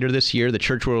 Later this year, the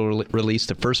church will release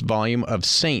the first volume of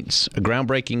Saints, a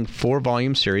groundbreaking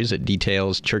 4-volume series that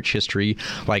details church history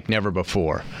like never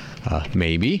before.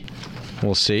 Maybe.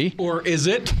 We'll see. Or is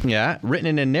it? Yeah. Written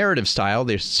in a narrative style,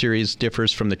 this series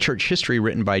differs from the church history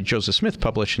written by Joseph Smith,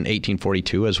 published in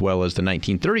 1842, as well as the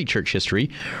 1930 church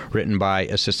history written by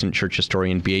assistant church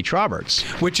historian B.H. Roberts.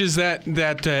 Which is that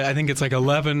I think it's like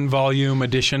 11-volume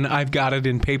edition. I've got it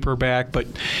in paperback, but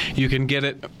you can get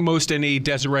it. Most any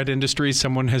Deseret Industries,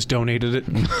 someone has donated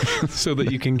it so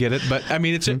that you can get it. But I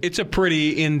mean, it's a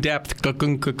pretty in-depth,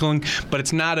 but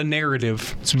it's not a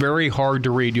narrative. It's very hard to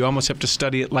read. You almost have to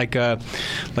study it like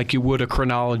you would a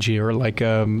chronology, or like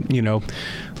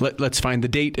let's find the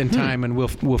date and time and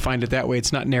we'll find it that way.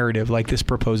 It's not narrative like this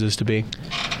proposes to be.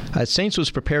 Saints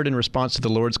was prepared in response to the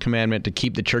Lord's commandment to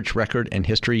keep the church record and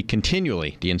history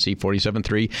continually. D&C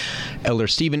 47.3. Elder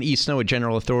Stephen E. Snow, a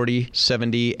general authority,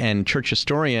 70, and church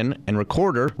historian and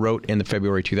recorder, wrote in the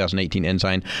February 2018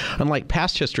 Ensign, unlike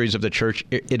past histories of the church,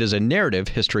 it is a narrative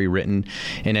history written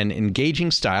in an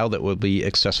engaging style that will be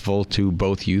accessible to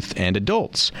both youth and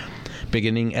adults.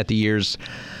 Beginning at the years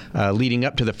leading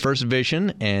up to the first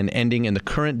vision and ending in the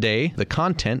current day, the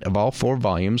content of all 4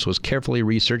 volumes was carefully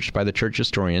researched by the church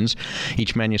historians.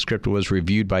 Each manuscript was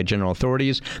reviewed by general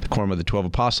authorities, the Quorum of the 12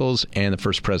 Apostles, and the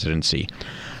First Presidency.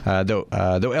 Though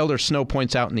Elder Snow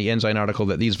points out in the Ensign article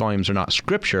that these volumes are not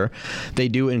scripture, they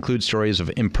do include stories of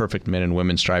imperfect men and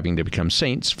women striving to become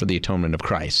saints for the atonement of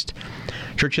Christ.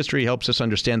 Church history helps us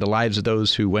understand the lives of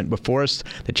those who went before us,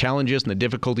 the challenges and the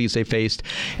difficulties they faced,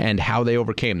 and how they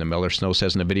overcame them. Elder Snow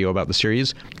says in a video about the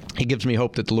series, he gives me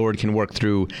hope that the Lord can work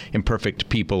through imperfect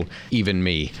people, even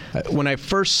me. When I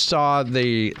first saw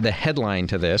the headline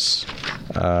to this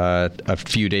a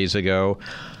few days ago,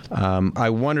 I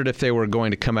wondered if they were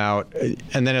going to come out,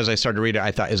 and then as I started to read it,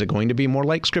 I thought, is it going to be more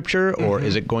like Scripture, or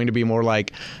is it going to be more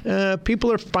like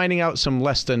people are finding out some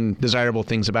less than desirable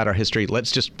things about our history?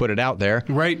 Let's just put it out there.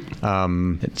 Right.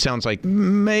 It sounds like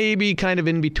maybe kind of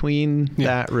in between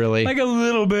that, really. Like a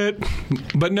little bit,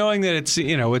 but knowing that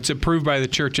it's approved by the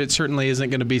church, it certainly isn't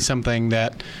going to be something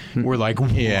that we're like,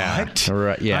 what? Yeah.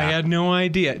 Right. Yeah. I had no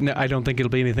idea. No, I don't think it'll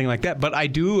be anything like that. But I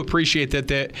do appreciate that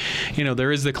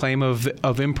there is the claim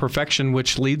of imperfection,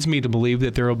 which leads me to believe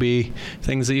that there will be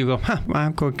things that you go,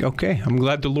 okay, I'm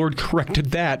glad the Lord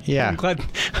corrected that. Yeah.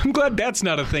 I'm glad that's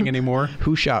not a thing anymore.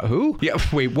 Who shot who? Yeah.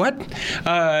 Wait, what?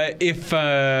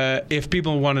 If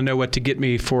people want to know what to get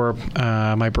me for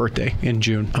my birthday in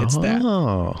June, it's that.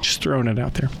 Just throwing it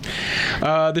out there.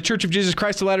 The Church of Jesus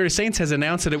Christ of Latter-day Saints has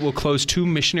announced that it will close 2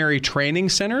 missionary training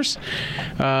centers.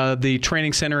 The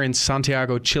training center in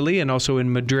Santiago, Chile, and also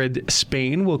in Madrid,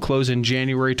 Spain, will close in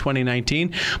January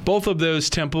 2019. Both of those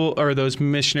those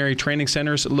missionary training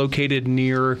centers located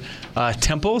near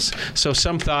temples. So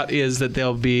some thought is that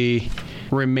they'll be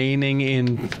remaining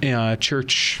in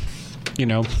church,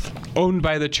 owned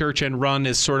by the church and run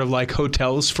as sort of like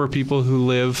hotels for people who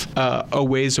live a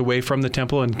ways away from the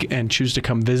temple and choose to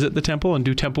come visit the temple and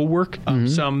do temple work.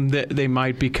 Some that they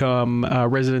might become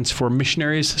residents for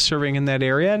missionaries serving in that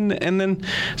area, and then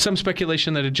some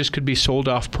speculation that it just could be sold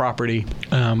off property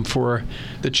for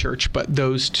the church. But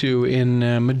those 2 in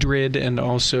Madrid and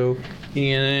also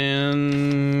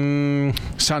in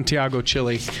Santiago,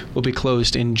 Chile, will be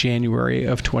closed in January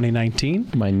of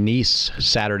 2019. My niece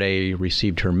Saturday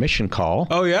received her mission call.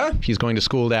 Oh, yeah? She's going to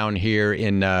school down here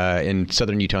in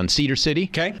southern Utah, in Cedar City.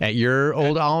 Okay. At your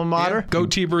old alma mater. Yeah. Go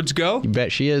T-Birds go. You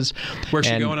bet she is. Where's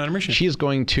she going on a mission? She is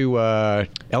going to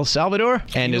El Salvador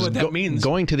and is what that means?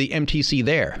 Going to the MTC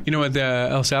there. You know what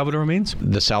El Salvador means?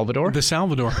 The Salvador? The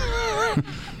Salvador.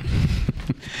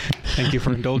 Thank you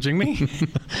for indulging me.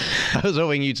 I was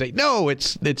hoping you'd say, no,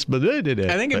 it's I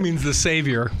think it means the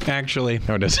Savior, actually.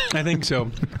 Oh, it does? I think so.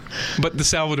 But the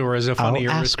Salvador is a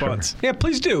funnier response. Yeah,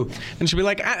 please do. And she'll be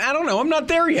like, I don't know, I'm not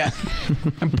there yet.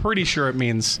 I'm pretty sure it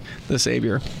means the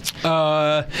Savior.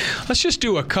 Let's just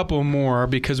do a couple more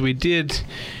because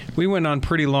we went on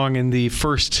pretty long in the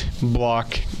first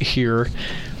block here.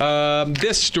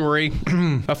 This story,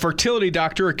 a fertility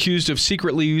doctor accused of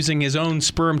secretly using his own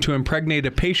sperm to impregnate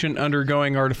a patient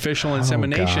undergoing artificial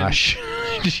insemination. Oh, gosh.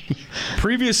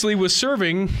 Previously was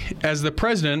serving as the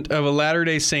president of a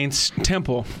Latter-day Saints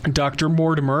temple. Dr.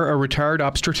 Mortimer, a retired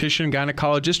obstetrician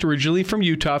gynecologist originally from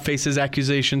Utah, faces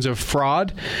accusations of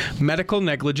fraud, medical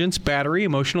negligence, battery,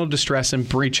 emotional distress, and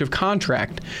breach of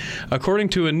contract. According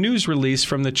to a news release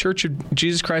from the Church of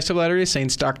Jesus Christ of Latter-day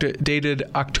Saints, dated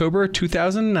October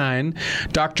 2009,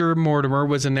 Dr. Mortimer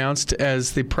was announced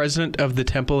as the president of the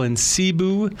temple in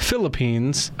Cebu,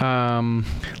 Philippines.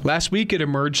 Last week, it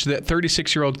emerged that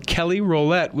 36-year-old Kelly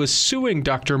Rolette was suing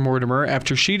Dr. Mortimer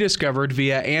after she discovered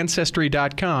via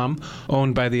Ancestry.com,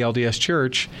 owned by the LDS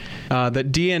Church,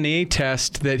 that DNA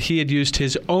test that he had used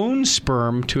his own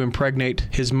sperm to impregnate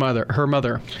her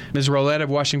mother. Ms. Rolette of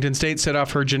Washington State set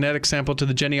off her genetic sample to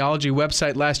the genealogy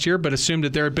website last year, but assumed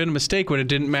that there had been a mistake when it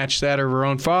didn't match that of her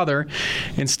own father.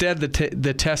 Instead,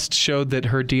 the test showed that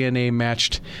her DNA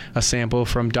matched a sample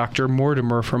from Dr.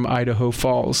 Mortimer from Idaho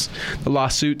Falls. The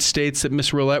lawsuit states that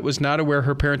Ms. Rolette was not aware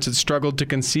her parents had struggled to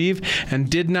conceive and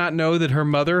did not know that her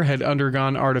mother had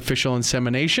undergone artificial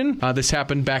insemination. This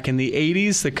happened back in the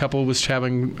 80s. The couple was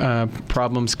having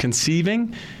problems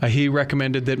conceiving. He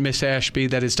recommended that Miss Ashby,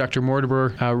 that is Dr.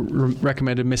 Mortimer,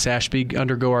 recommended Miss Ashby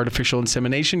undergo artificial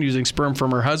insemination using sperm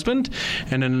from her husband,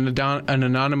 and an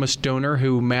anonymous donor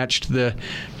who matched the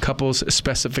couple's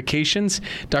specifications.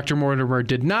 Dr. Mortimer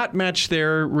did not match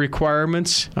their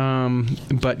requirements,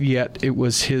 but yet it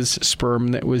was his sperm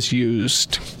that was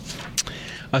used.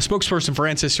 A spokesperson for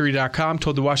Ancestry.com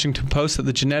told the Washington Post that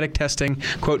the genetic testing,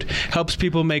 quote, helps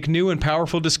people make new and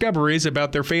powerful discoveries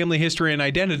about their family history and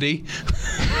identity.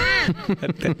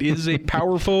 That is a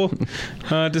powerful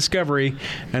discovery,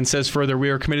 and says further, we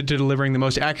are committed to delivering the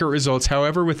most accurate results.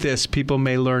 However, with this, people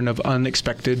may learn of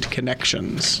unexpected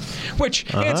connections.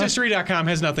 Which Ancestry.com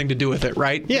has nothing to do with it,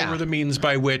 right? Yeah. They were the means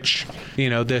by which,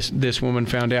 this woman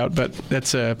found out. But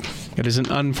it is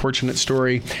an unfortunate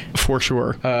story for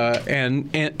sure.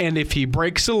 And if he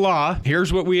breaks the law,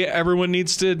 here's what everyone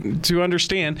needs to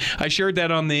understand. I shared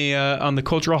that on the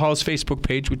Cultural Hall's Facebook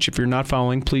page, which if you're not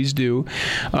following, please do.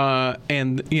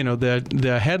 And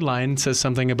the headline says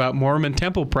something about Mormon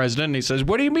temple president, and he says,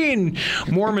 "What do you mean,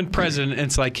 Mormon president?" And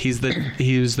it's like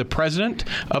he was the president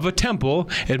of a temple.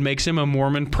 It makes him a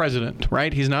Mormon president,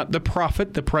 right? He's not the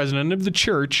prophet, the president of the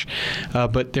church,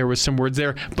 but there was some words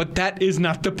there. But that is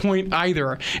not the point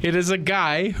either. It is a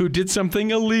guy who did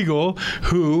something illegal,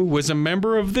 who was a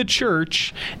member of the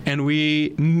church, and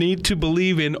we need to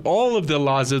believe in all of the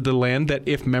laws of the land, that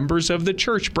if members of the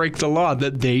church break the law,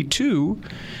 that they too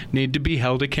need to be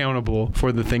held accountable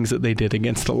for the things that they did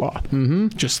against the law. Mm-hmm.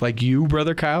 Just like you,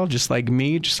 Brother Kyle, just like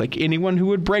me, just like anyone who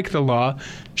would break the law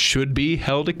should be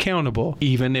held accountable,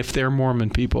 even if they're Mormon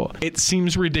people. It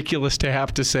seems ridiculous to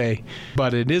have to say,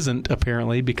 but it isn't,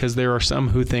 apparently, because there are some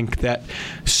who think that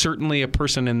certainly a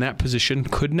person in that position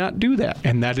could not do that,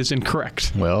 and that is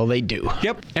incorrect. Well, they do.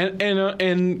 Yep.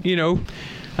 And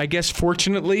I guess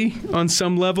fortunately, on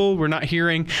some level, we're not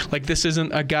hearing, like, this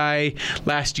isn't a guy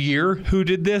last year who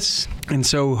did this. And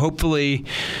so hopefully,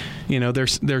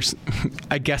 there's,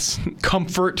 I guess,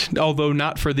 comfort, although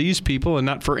not for these people and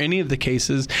not for any of the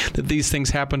cases, that these things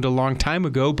happened a long time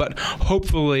ago. But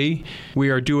hopefully we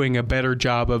are doing a better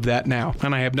job of that now.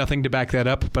 And I have nothing to back that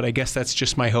up, but I guess that's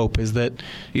just my hope, is that,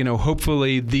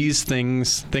 hopefully these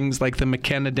things like the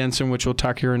McKenna Denson, which we'll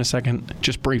talk here in a second,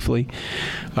 just briefly,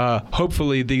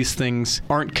 hopefully these things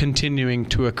aren't continuing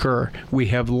to occur. We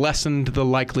have lessened the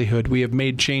likelihood. We have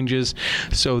made changes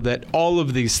so that all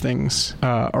of these things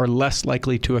are less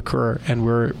likely to occur, and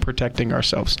we're protecting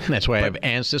ourselves. And that's why I have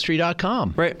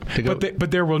Ancestry.com. Right.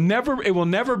 But it will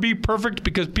never be perfect,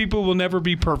 because people will never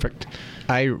be perfect.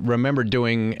 I remember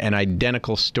doing an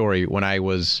identical story when I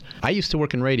used to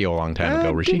work in radio a long time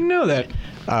ago, Richie. I didn't know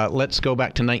that. Let's go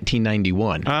back to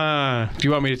 1991. Do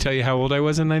you want me to tell you how old I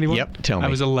was in 91? Yep, tell me. I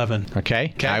was 11.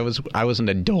 Okay. I was an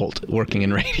adult working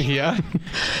in radio. Yeah.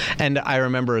 And I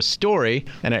remember a story,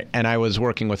 and I was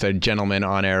working with a gentleman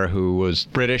on air who was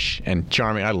British and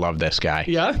charming. I love this guy.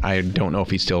 Yeah? I don't know if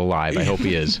he's still alive. I hope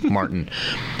he is. Martin.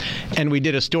 And we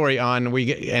did a story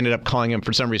we ended up calling him,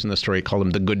 for some reason the story called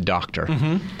him the Good Doctor.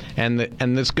 Mm-hmm.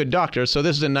 And this Good Doctor, so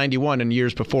this is in 91, and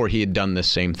years before he had done this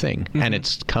same thing. Mm-hmm. And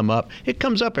it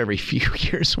comes up every few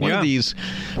years. One of these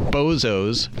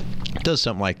bozos does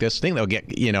something like this. I think they'll get,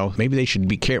 maybe they should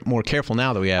be more careful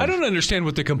now that we have. I don't understand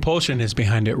what the compulsion is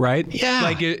behind it, right?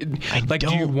 Yeah.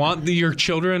 Do you want your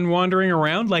children wandering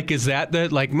around? Like, is that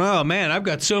oh man, I've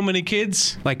got so many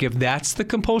kids. Like, if that's the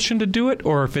compulsion to do it,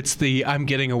 or if it's I'm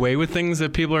getting away with things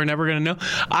that people are never going to know.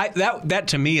 That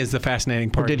to me is the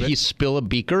fascinating part. Or did he spill a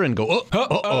beaker and go,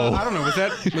 I don't know.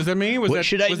 Was that me? What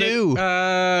should I do?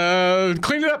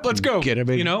 Clean it up. Let's go. Get to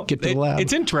the lab.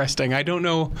 It's interesting. I don't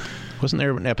know. Wasn't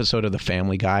there an episode of The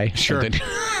Family Guy? Sure.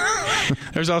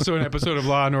 There's also an episode of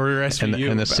Law and Order SVU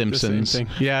and the Simpsons.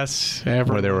 Yes,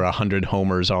 where there were 100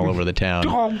 Homers all over the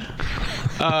town.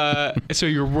 So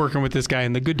you're working with this guy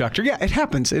in The Good Doctor. Yeah, it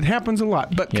happens. It happens a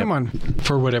lot. But come on,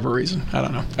 for whatever reason, I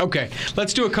don't know. Okay,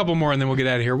 let's do a couple more and then we'll get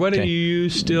out of here. What do you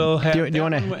still have? Do you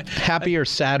want a happy or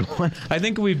sad one? I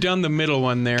think we've done the middle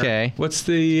one there. Okay. What's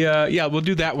the? We'll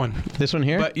do that one. This one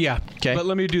here. But okay. But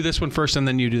let me do this one first, and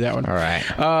then you do that one. All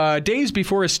right. Days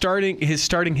before starting his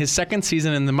second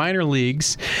season in the minor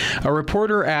leagues, a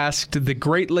reporter asked the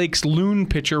Great Lakes Loon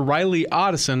pitcher Riley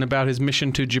Otteson about his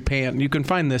mission to Japan. You can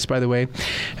find this, by the way,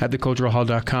 at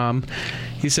theculturalhall.com.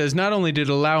 He says not only did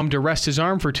it allow him to rest his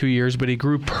arm for 2 years, but he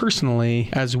grew personally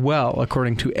as well,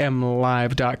 according to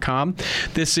MLive.com.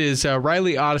 This is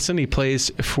Riley Otteson. He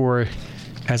plays for,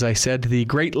 as I said, the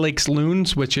Great Lakes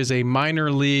Loons, which is a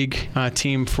minor league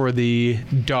team for the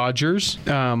Dodgers.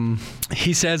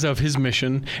 He says of his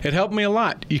mission, "It helped me a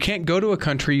lot. You can't go to a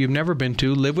country you've never been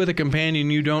to, live with a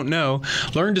companion you don't know,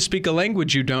 learn to speak a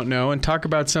language you don't know, and talk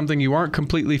about something you aren't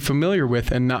completely familiar with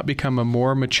and not become a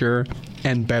more mature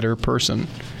and better person."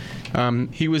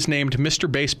 He was named Mr.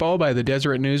 Baseball by the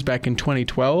Deseret News back in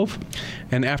 2012.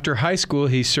 And after high school,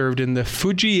 he served in the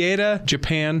Fujieda,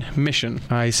 Japan mission.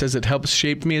 He says it helps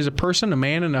shape me as a person, a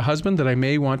man, and a husband that I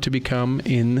may want to become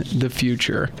in the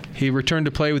future. He returned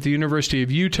to play with the University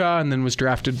of Utah and then was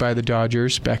drafted by the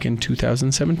Dodgers back in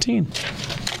 2017.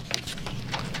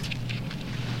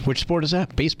 Which sport is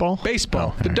that? Baseball?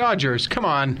 Baseball. The Dodgers. Come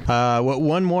on. What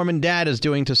one Mormon dad is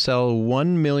doing to sell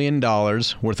 $1 million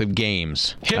worth of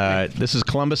games. This is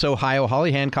Columbus, Ohio.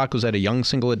 Holly Hancock was at a young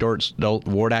single adult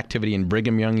ward activity in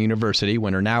Brigham Young University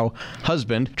when her now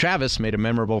husband, Travis, made a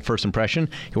memorable first impression.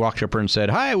 He walked up to her and said,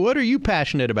 "Hi, what are you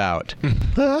passionate about?"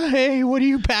 Hey, what are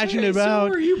you passionate about?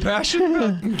 So are you passionate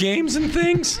about games and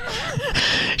things?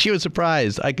 She was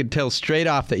surprised. I could tell straight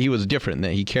off that he was different,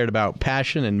 that he cared about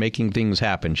passion and making things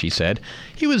happen. happen, she said.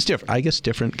 He was different. I guess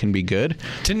different can be good.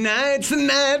 Tonight's the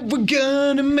night we're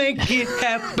gonna make it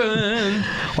happen.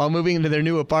 While moving into their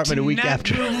new apartment a week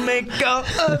after. We'll make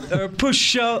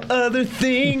push all other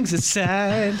things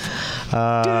aside.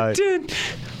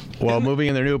 While moving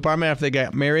in their new apartment after they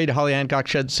got married, Holly Hancock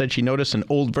said she noticed an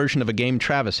old version of a game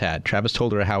Travis had. Travis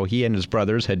told her how he and his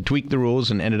brothers had tweaked the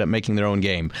rules and ended up making their own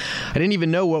game. I didn't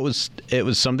even know it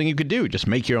was something you could do. Just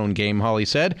make your own game, Holly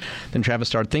said. Then Travis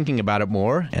started thinking about it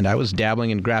more, and I was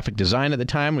dabbling in graphic design at the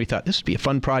time. We thought this would be a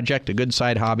fun project, a good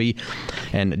side hobby,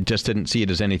 and just didn't see it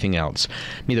as anything else.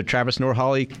 Neither Travis nor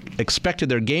Holly expected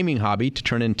their gaming hobby to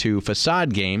turn into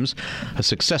Facade Games, a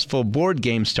successful board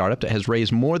game startup that has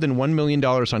raised more than $1 million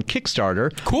on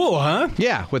Kickstarter. Cool, huh?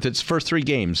 Yeah, with its first 3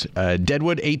 games.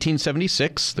 Deadwood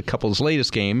 1876, the couple's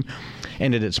latest game,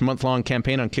 ended its month-long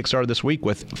campaign on Kickstarter this week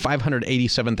with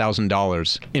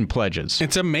 $587,000 in pledges.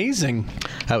 It's amazing.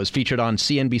 It was featured on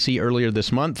CNBC earlier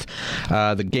this month.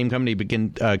 The game company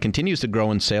continues to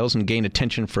grow in sales and gain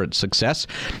attention for its success.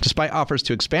 Despite offers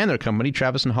to expand their company,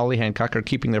 Travis and Holly Hancock are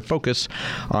keeping their focus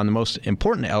on the most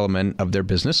important element of their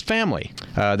business, family.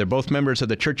 They're both members of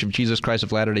the Church of Jesus Christ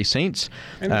of Latter-day Saints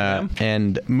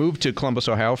and moved to Columbus,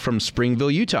 Ohio from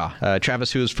Springville, Utah.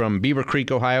 Travis, who is from Beaver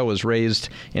Creek, Ohio, was raised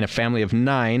in a family of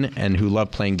 9 and who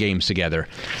loved playing games together.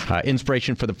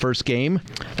 Inspiration for the first game,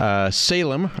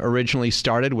 Salem originally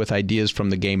started with ideas from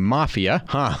the game Mafia.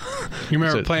 You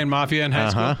remember playing Mafia in high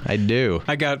school? I do.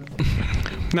 I got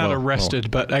not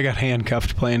arrested, but I got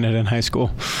handcuffed playing it in high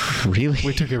school. Really?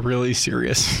 We took it really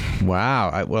serious.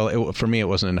 Wow. For me, it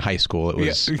wasn't in high school. It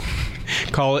was... Yeah.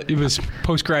 It was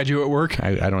postgraduate work.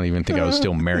 I don't even think I was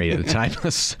still married at the time.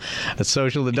 A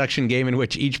social deduction game in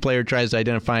which each player tries to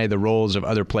identify the roles of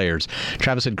other players.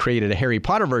 Travis had created a Harry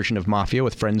Potter version of Mafia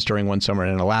with friends during one summer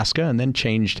in Alaska and then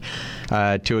changed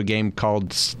to a game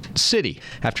called City.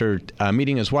 After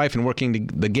meeting his wife and working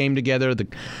the game together, the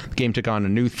game took on a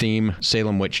new theme,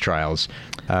 Salem Witch Trials.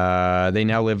 They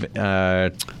now live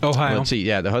Ohio. Let's see.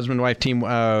 Yeah, the husband and wife team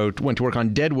went to work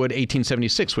on Deadwood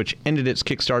 1876, which ended its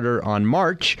Kickstarter on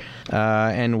March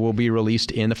and will be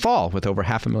released in the fall with over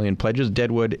 500,000 pledges.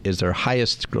 Deadwood is their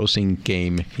highest grossing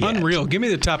game yet. Unreal. Give me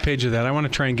the top page of that. I want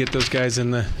to try and get those guys in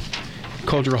the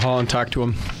Cultural Hall and talk to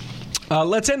them.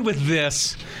 Let's end with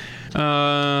this.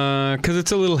 Because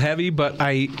it's a little heavy, but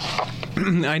I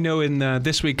know in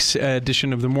this week's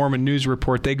edition of the Mormon News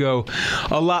Report, they go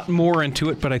a lot more into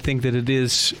it, but I think that it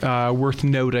is worth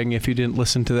noting if you didn't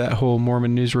listen to that whole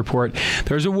Mormon News Report.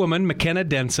 There's a woman, McKenna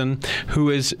Denson, who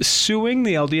is suing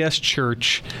the LDS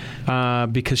Church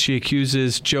because she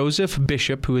accuses Joseph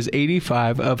Bishop, who is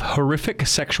 85, of horrific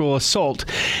sexual assault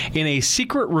in a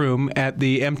secret room at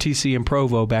the MTC in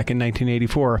Provo back in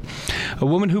 1984. A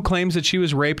woman who claims that she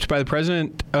was raped by the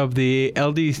president of the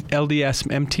LDS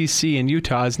MTC in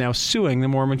Utah is now suing the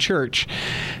Mormon Church.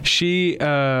 She,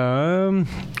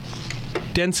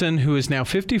 Denson, who is now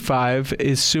 55,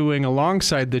 is suing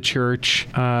alongside the church,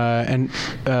 and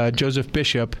Joseph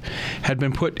Bishop had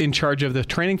been put in charge of the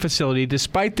training facility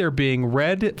despite there being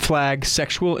red flag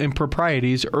sexual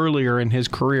improprieties earlier in his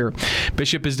career.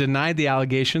 Bishop has denied the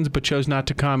allegations but chose not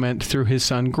to comment through his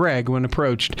son Greg when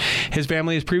approached. His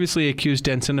family has previously accused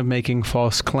Denson of making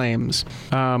false claims.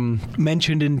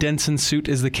 Mentioned in Denson's suit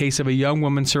is the case of a young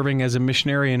woman serving as a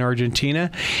missionary in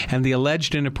Argentina and the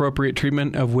alleged inappropriate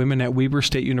treatment of women at Weber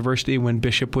State University when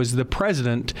Bishop was the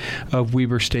president of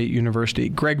Weber State University.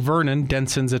 Greg Vernon,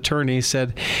 Denson's attorney,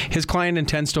 said his client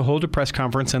intends to hold a press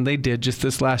conference, and they did just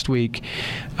this last week,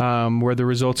 where the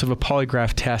results of a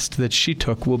polygraph test that she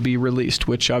took will be released,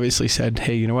 which obviously said,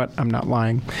 hey, you know what? I'm not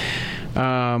lying.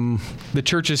 The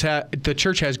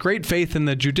church has great faith in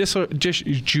the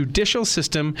judicial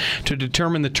system to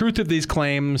determine the truth of these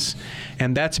claims,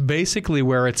 and that's basically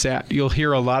where it's at. You'll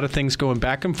hear a lot of things going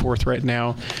back and forth right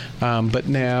now, but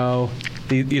now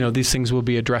these things will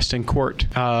be addressed in court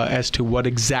as to what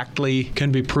exactly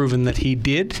can be proven that he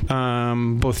did,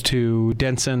 both to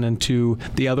Denson and to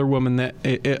the other woman that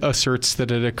it asserts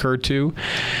that it occurred to.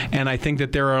 And I think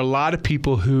that there are a lot of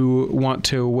people who want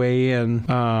to weigh in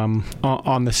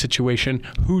on the situation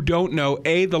who don't know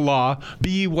A, the law,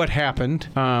 B, what happened.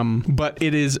 But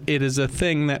it is a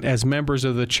thing that as members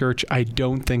of the church, I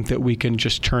don't think that we can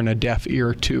just turn a deaf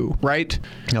ear to, right?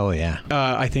 Oh, yeah.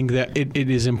 I think that it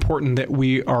is important that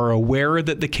we are aware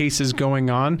that the case is going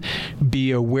on,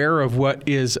 be aware of what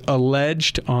is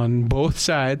alleged on both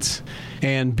sides,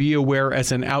 and be aware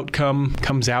as an outcome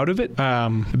comes out of it,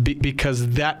 because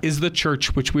that is the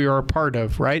church which we are a part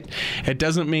of, right? It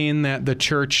doesn't mean that the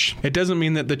church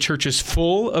is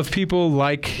full of people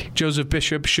like Joseph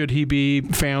Bishop, should he be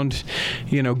found,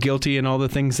 guilty in all the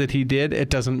things that he did. It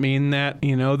doesn't mean that,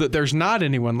 that there's not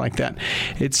anyone like that.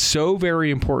 It's so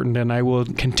very important, and I will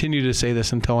continue to say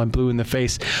this until I'm blue in the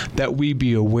face, that we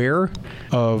be aware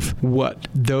of what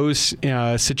those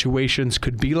situations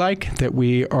could be like, that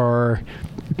we are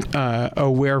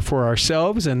aware for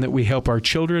ourselves, and that we help our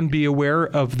children be aware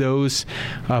of those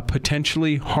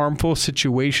potentially harmful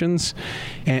situations,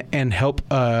 and help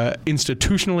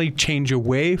institutionally change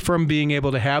away from being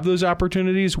able to have those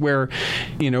opportunities where,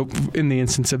 in the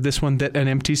instance of this one, that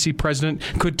an MTC president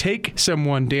could take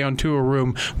someone down to a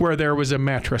room where there was a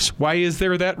mattress. Why is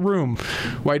there that room?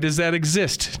 Why does that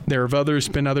exist? There have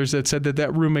been others that said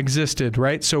that room existed,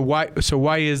 right? So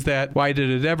why is that? Why did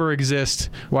it ever exist?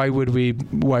 Why would we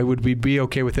be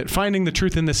okay with it? Finding the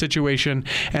truth in the situation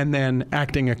and then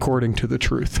acting according to the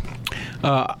truth.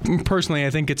 Personally, I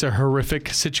think it's a horrific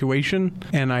situation,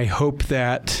 and I hope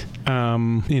that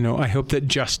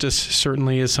justice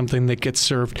certainly is something that gets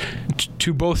served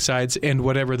to both sides, and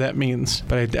whatever that means.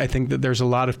 But I think that there's a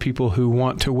lot of people who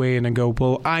want to weigh in and go,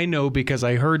 well, I know because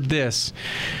I heard this,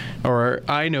 or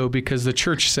I know because the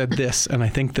church said this. And I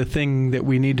think the thing that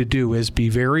we need to do is be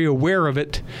very aware of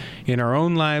it in our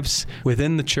own lives,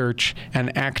 within the church,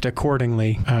 and act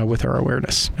accordingly with our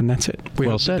awareness. And that's it. We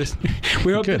hope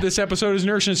that this episode has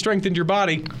nourished and strengthened your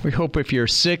body. We hope if you're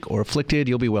sick or afflicted,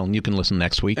 you'll be well and you can listen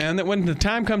next week. And that when the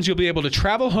time comes, you'll be able to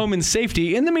travel home in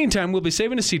safety. In the meantime, we'll be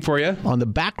saving a seat for you on the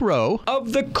back row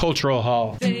of the Cultural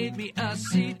Hall. Save me a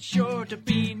seat, sure to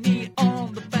be